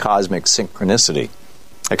much of the cosmic synchronicity.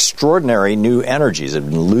 Extraordinary new energies had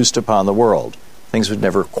been loosed upon the world. Things would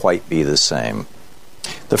never quite be the same.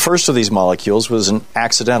 The first of these molecules was an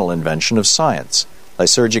accidental invention of science.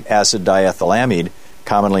 Lysergic acid diethylamide,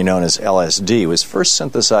 commonly known as LSD, was first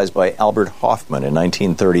synthesized by Albert Hofmann in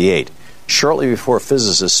 1938, shortly before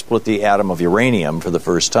physicists split the atom of uranium for the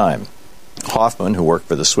first time. Hofmann, who worked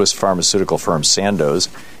for the Swiss pharmaceutical firm Sandoz,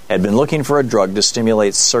 had been looking for a drug to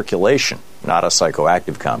stimulate circulation, not a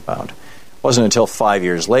psychoactive compound. It wasn't until 5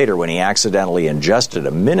 years later, when he accidentally ingested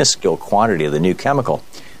a minuscule quantity of the new chemical,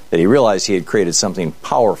 that he realized he had created something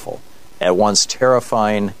powerful, at once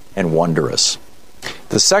terrifying and wondrous.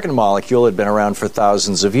 The second molecule had been around for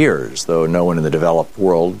thousands of years, though no one in the developed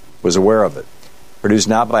world was aware of it. Produced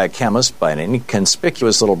not by a chemist, by an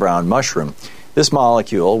inconspicuous little brown mushroom, this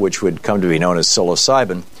molecule, which would come to be known as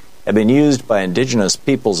psilocybin, had been used by indigenous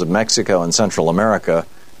peoples of Mexico and Central America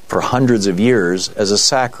for hundreds of years as a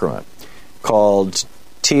sacrament. Called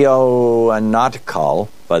Teotihuacan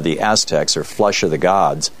by the Aztecs, or flesh of the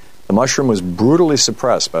gods, the mushroom was brutally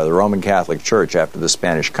suppressed by the Roman Catholic Church after the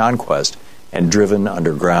Spanish conquest and driven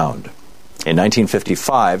underground. In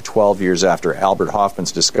 1955, 12 years after Albert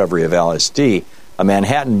Hofmann's discovery of LSD, a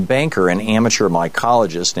Manhattan banker and amateur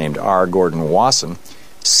mycologist named R. Gordon Wasson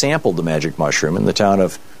sampled the magic mushroom in the town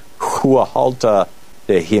of Huajalta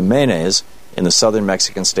de Jimenez in the southern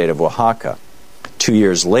Mexican state of Oaxaca. 2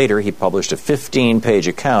 years later, he published a 15-page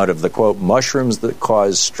account of the, quote, mushrooms that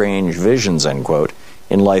cause strange visions, end quote,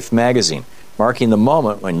 in Life magazine, marking the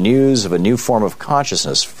moment when news of a new form of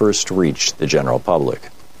consciousness first reached the general public.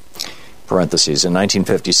 Parentheses, in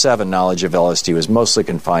 1957, knowledge of LSD was mostly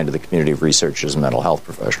confined to the community of researchers and mental health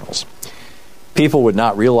professionals. People would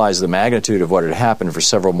not realize the magnitude of what had happened for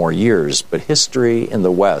several more years, but history in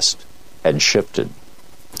the West had shifted.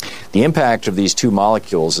 The impact of these two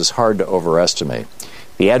molecules is hard to overestimate.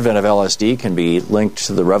 The advent of LSD can be linked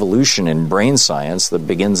to the revolution in brain science that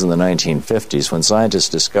begins in the 1950s, when scientists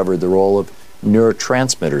discovered the role of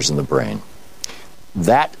neurotransmitters in the brain.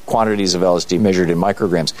 That quantities of LSD measured in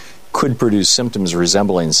micrograms could produce symptoms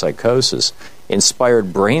resembling psychosis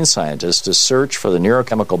inspired brain scientists to search for the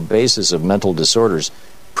neurochemical basis of mental disorders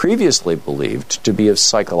previously believed to be of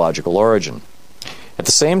psychological origin. At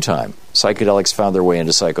the same time, psychedelics found their way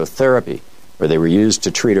into psychotherapy, where they were used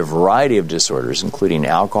to treat a variety of disorders, including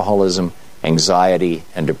alcoholism, anxiety,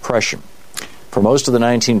 and depression. For most of the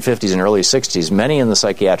 1950s and early 60s, many in the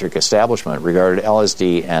psychiatric establishment regarded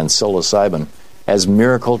LSD and psilocybin as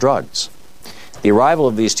miracle drugs. The arrival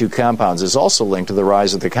of these two compounds is also linked to the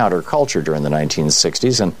rise of the counterculture during the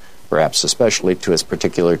 1960s, and perhaps especially to its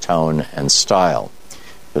particular tone and style.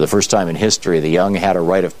 For the first time in history, the young had a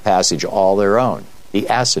rite of passage all their own, the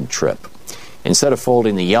acid trip. Instead of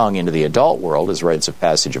folding the young into the adult world, as rites of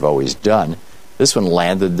passage have always done, this one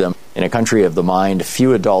landed them in a country of the mind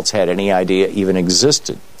few adults had any idea even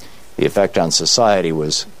existed. The effect on society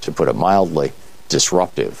was, to put it mildly,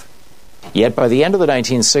 disruptive. Yet by the end of the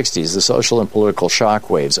 1960s, the social and political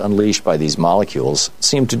shockwaves unleashed by these molecules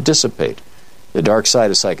seemed to dissipate. The dark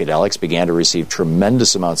side of psychedelics began to receive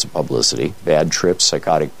tremendous amounts of publicity: bad trips,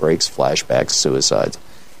 psychotic breaks, flashbacks, suicides.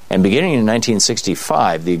 And beginning in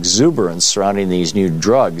 1965, the exuberance surrounding these new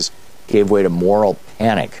drugs gave way to moral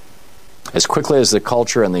panic. As quickly as the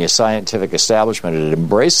culture and the scientific establishment had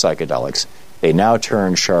embraced psychedelics, they now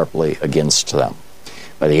turned sharply against them.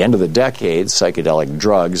 By the end of the decade, psychedelic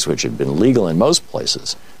drugs, which had been legal in most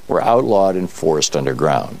places, were outlawed and forced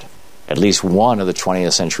underground. At least one of the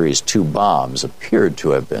 20th century's two bombs appeared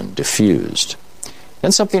to have been diffused.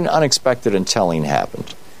 Then something unexpected and telling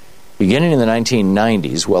happened. Beginning in the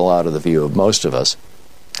 1990s, well out of the view of most of us,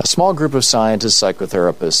 a small group of scientists,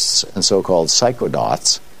 psychotherapists, and so-called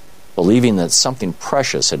psychonauts, believing that something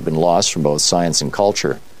precious had been lost from both science and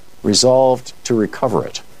culture, resolved to recover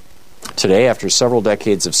it. Today, after several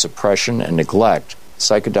decades of suppression and neglect,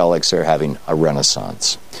 psychedelics are having a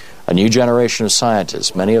renaissance. A new generation of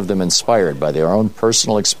scientists, many of them inspired by their own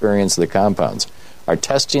personal experience of the compounds, are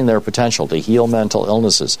testing their potential to heal mental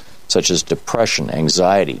illnesses such as depression,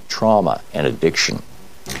 anxiety, trauma, and addiction.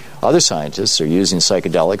 Other scientists are using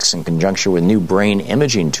psychedelics in conjunction with new brain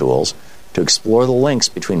imaging tools to explore the links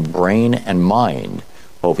between brain and mind,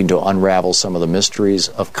 hoping to unravel some of the mysteries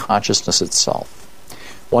of consciousness itself.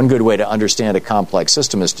 One good way to understand a complex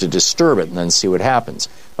system is to disturb it and then see what happens.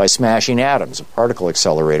 By smashing atoms, a particle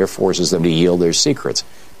accelerator forces them to yield their secrets.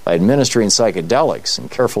 By administering psychedelics in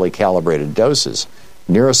carefully calibrated doses,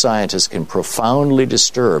 neuroscientists can profoundly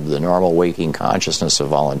disturb the normal waking consciousness of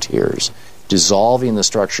volunteers, dissolving the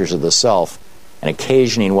structures of the self and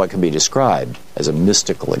occasioning what can be described as a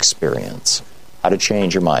mystical experience. How to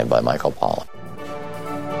Change Your Mind by Michael Pollan.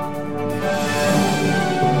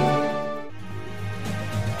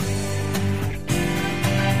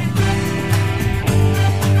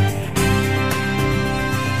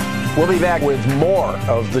 We'll be back with more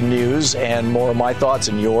of the news and more of my thoughts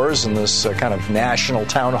and yours in this kind of national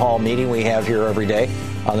town hall meeting we have here every day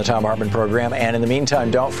on the Thom Hartmann program. And in the meantime,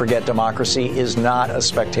 don't forget, democracy is not a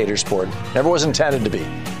spectator sport. Never was intended to be.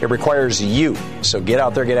 It requires you. So get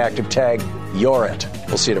out there, get active, tag, you're it.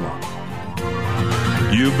 We'll see you tomorrow.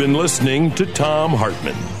 You've been listening to Thom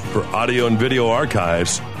Hartmann. For audio and video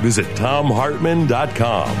archives, visit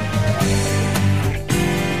thomhartmann.com.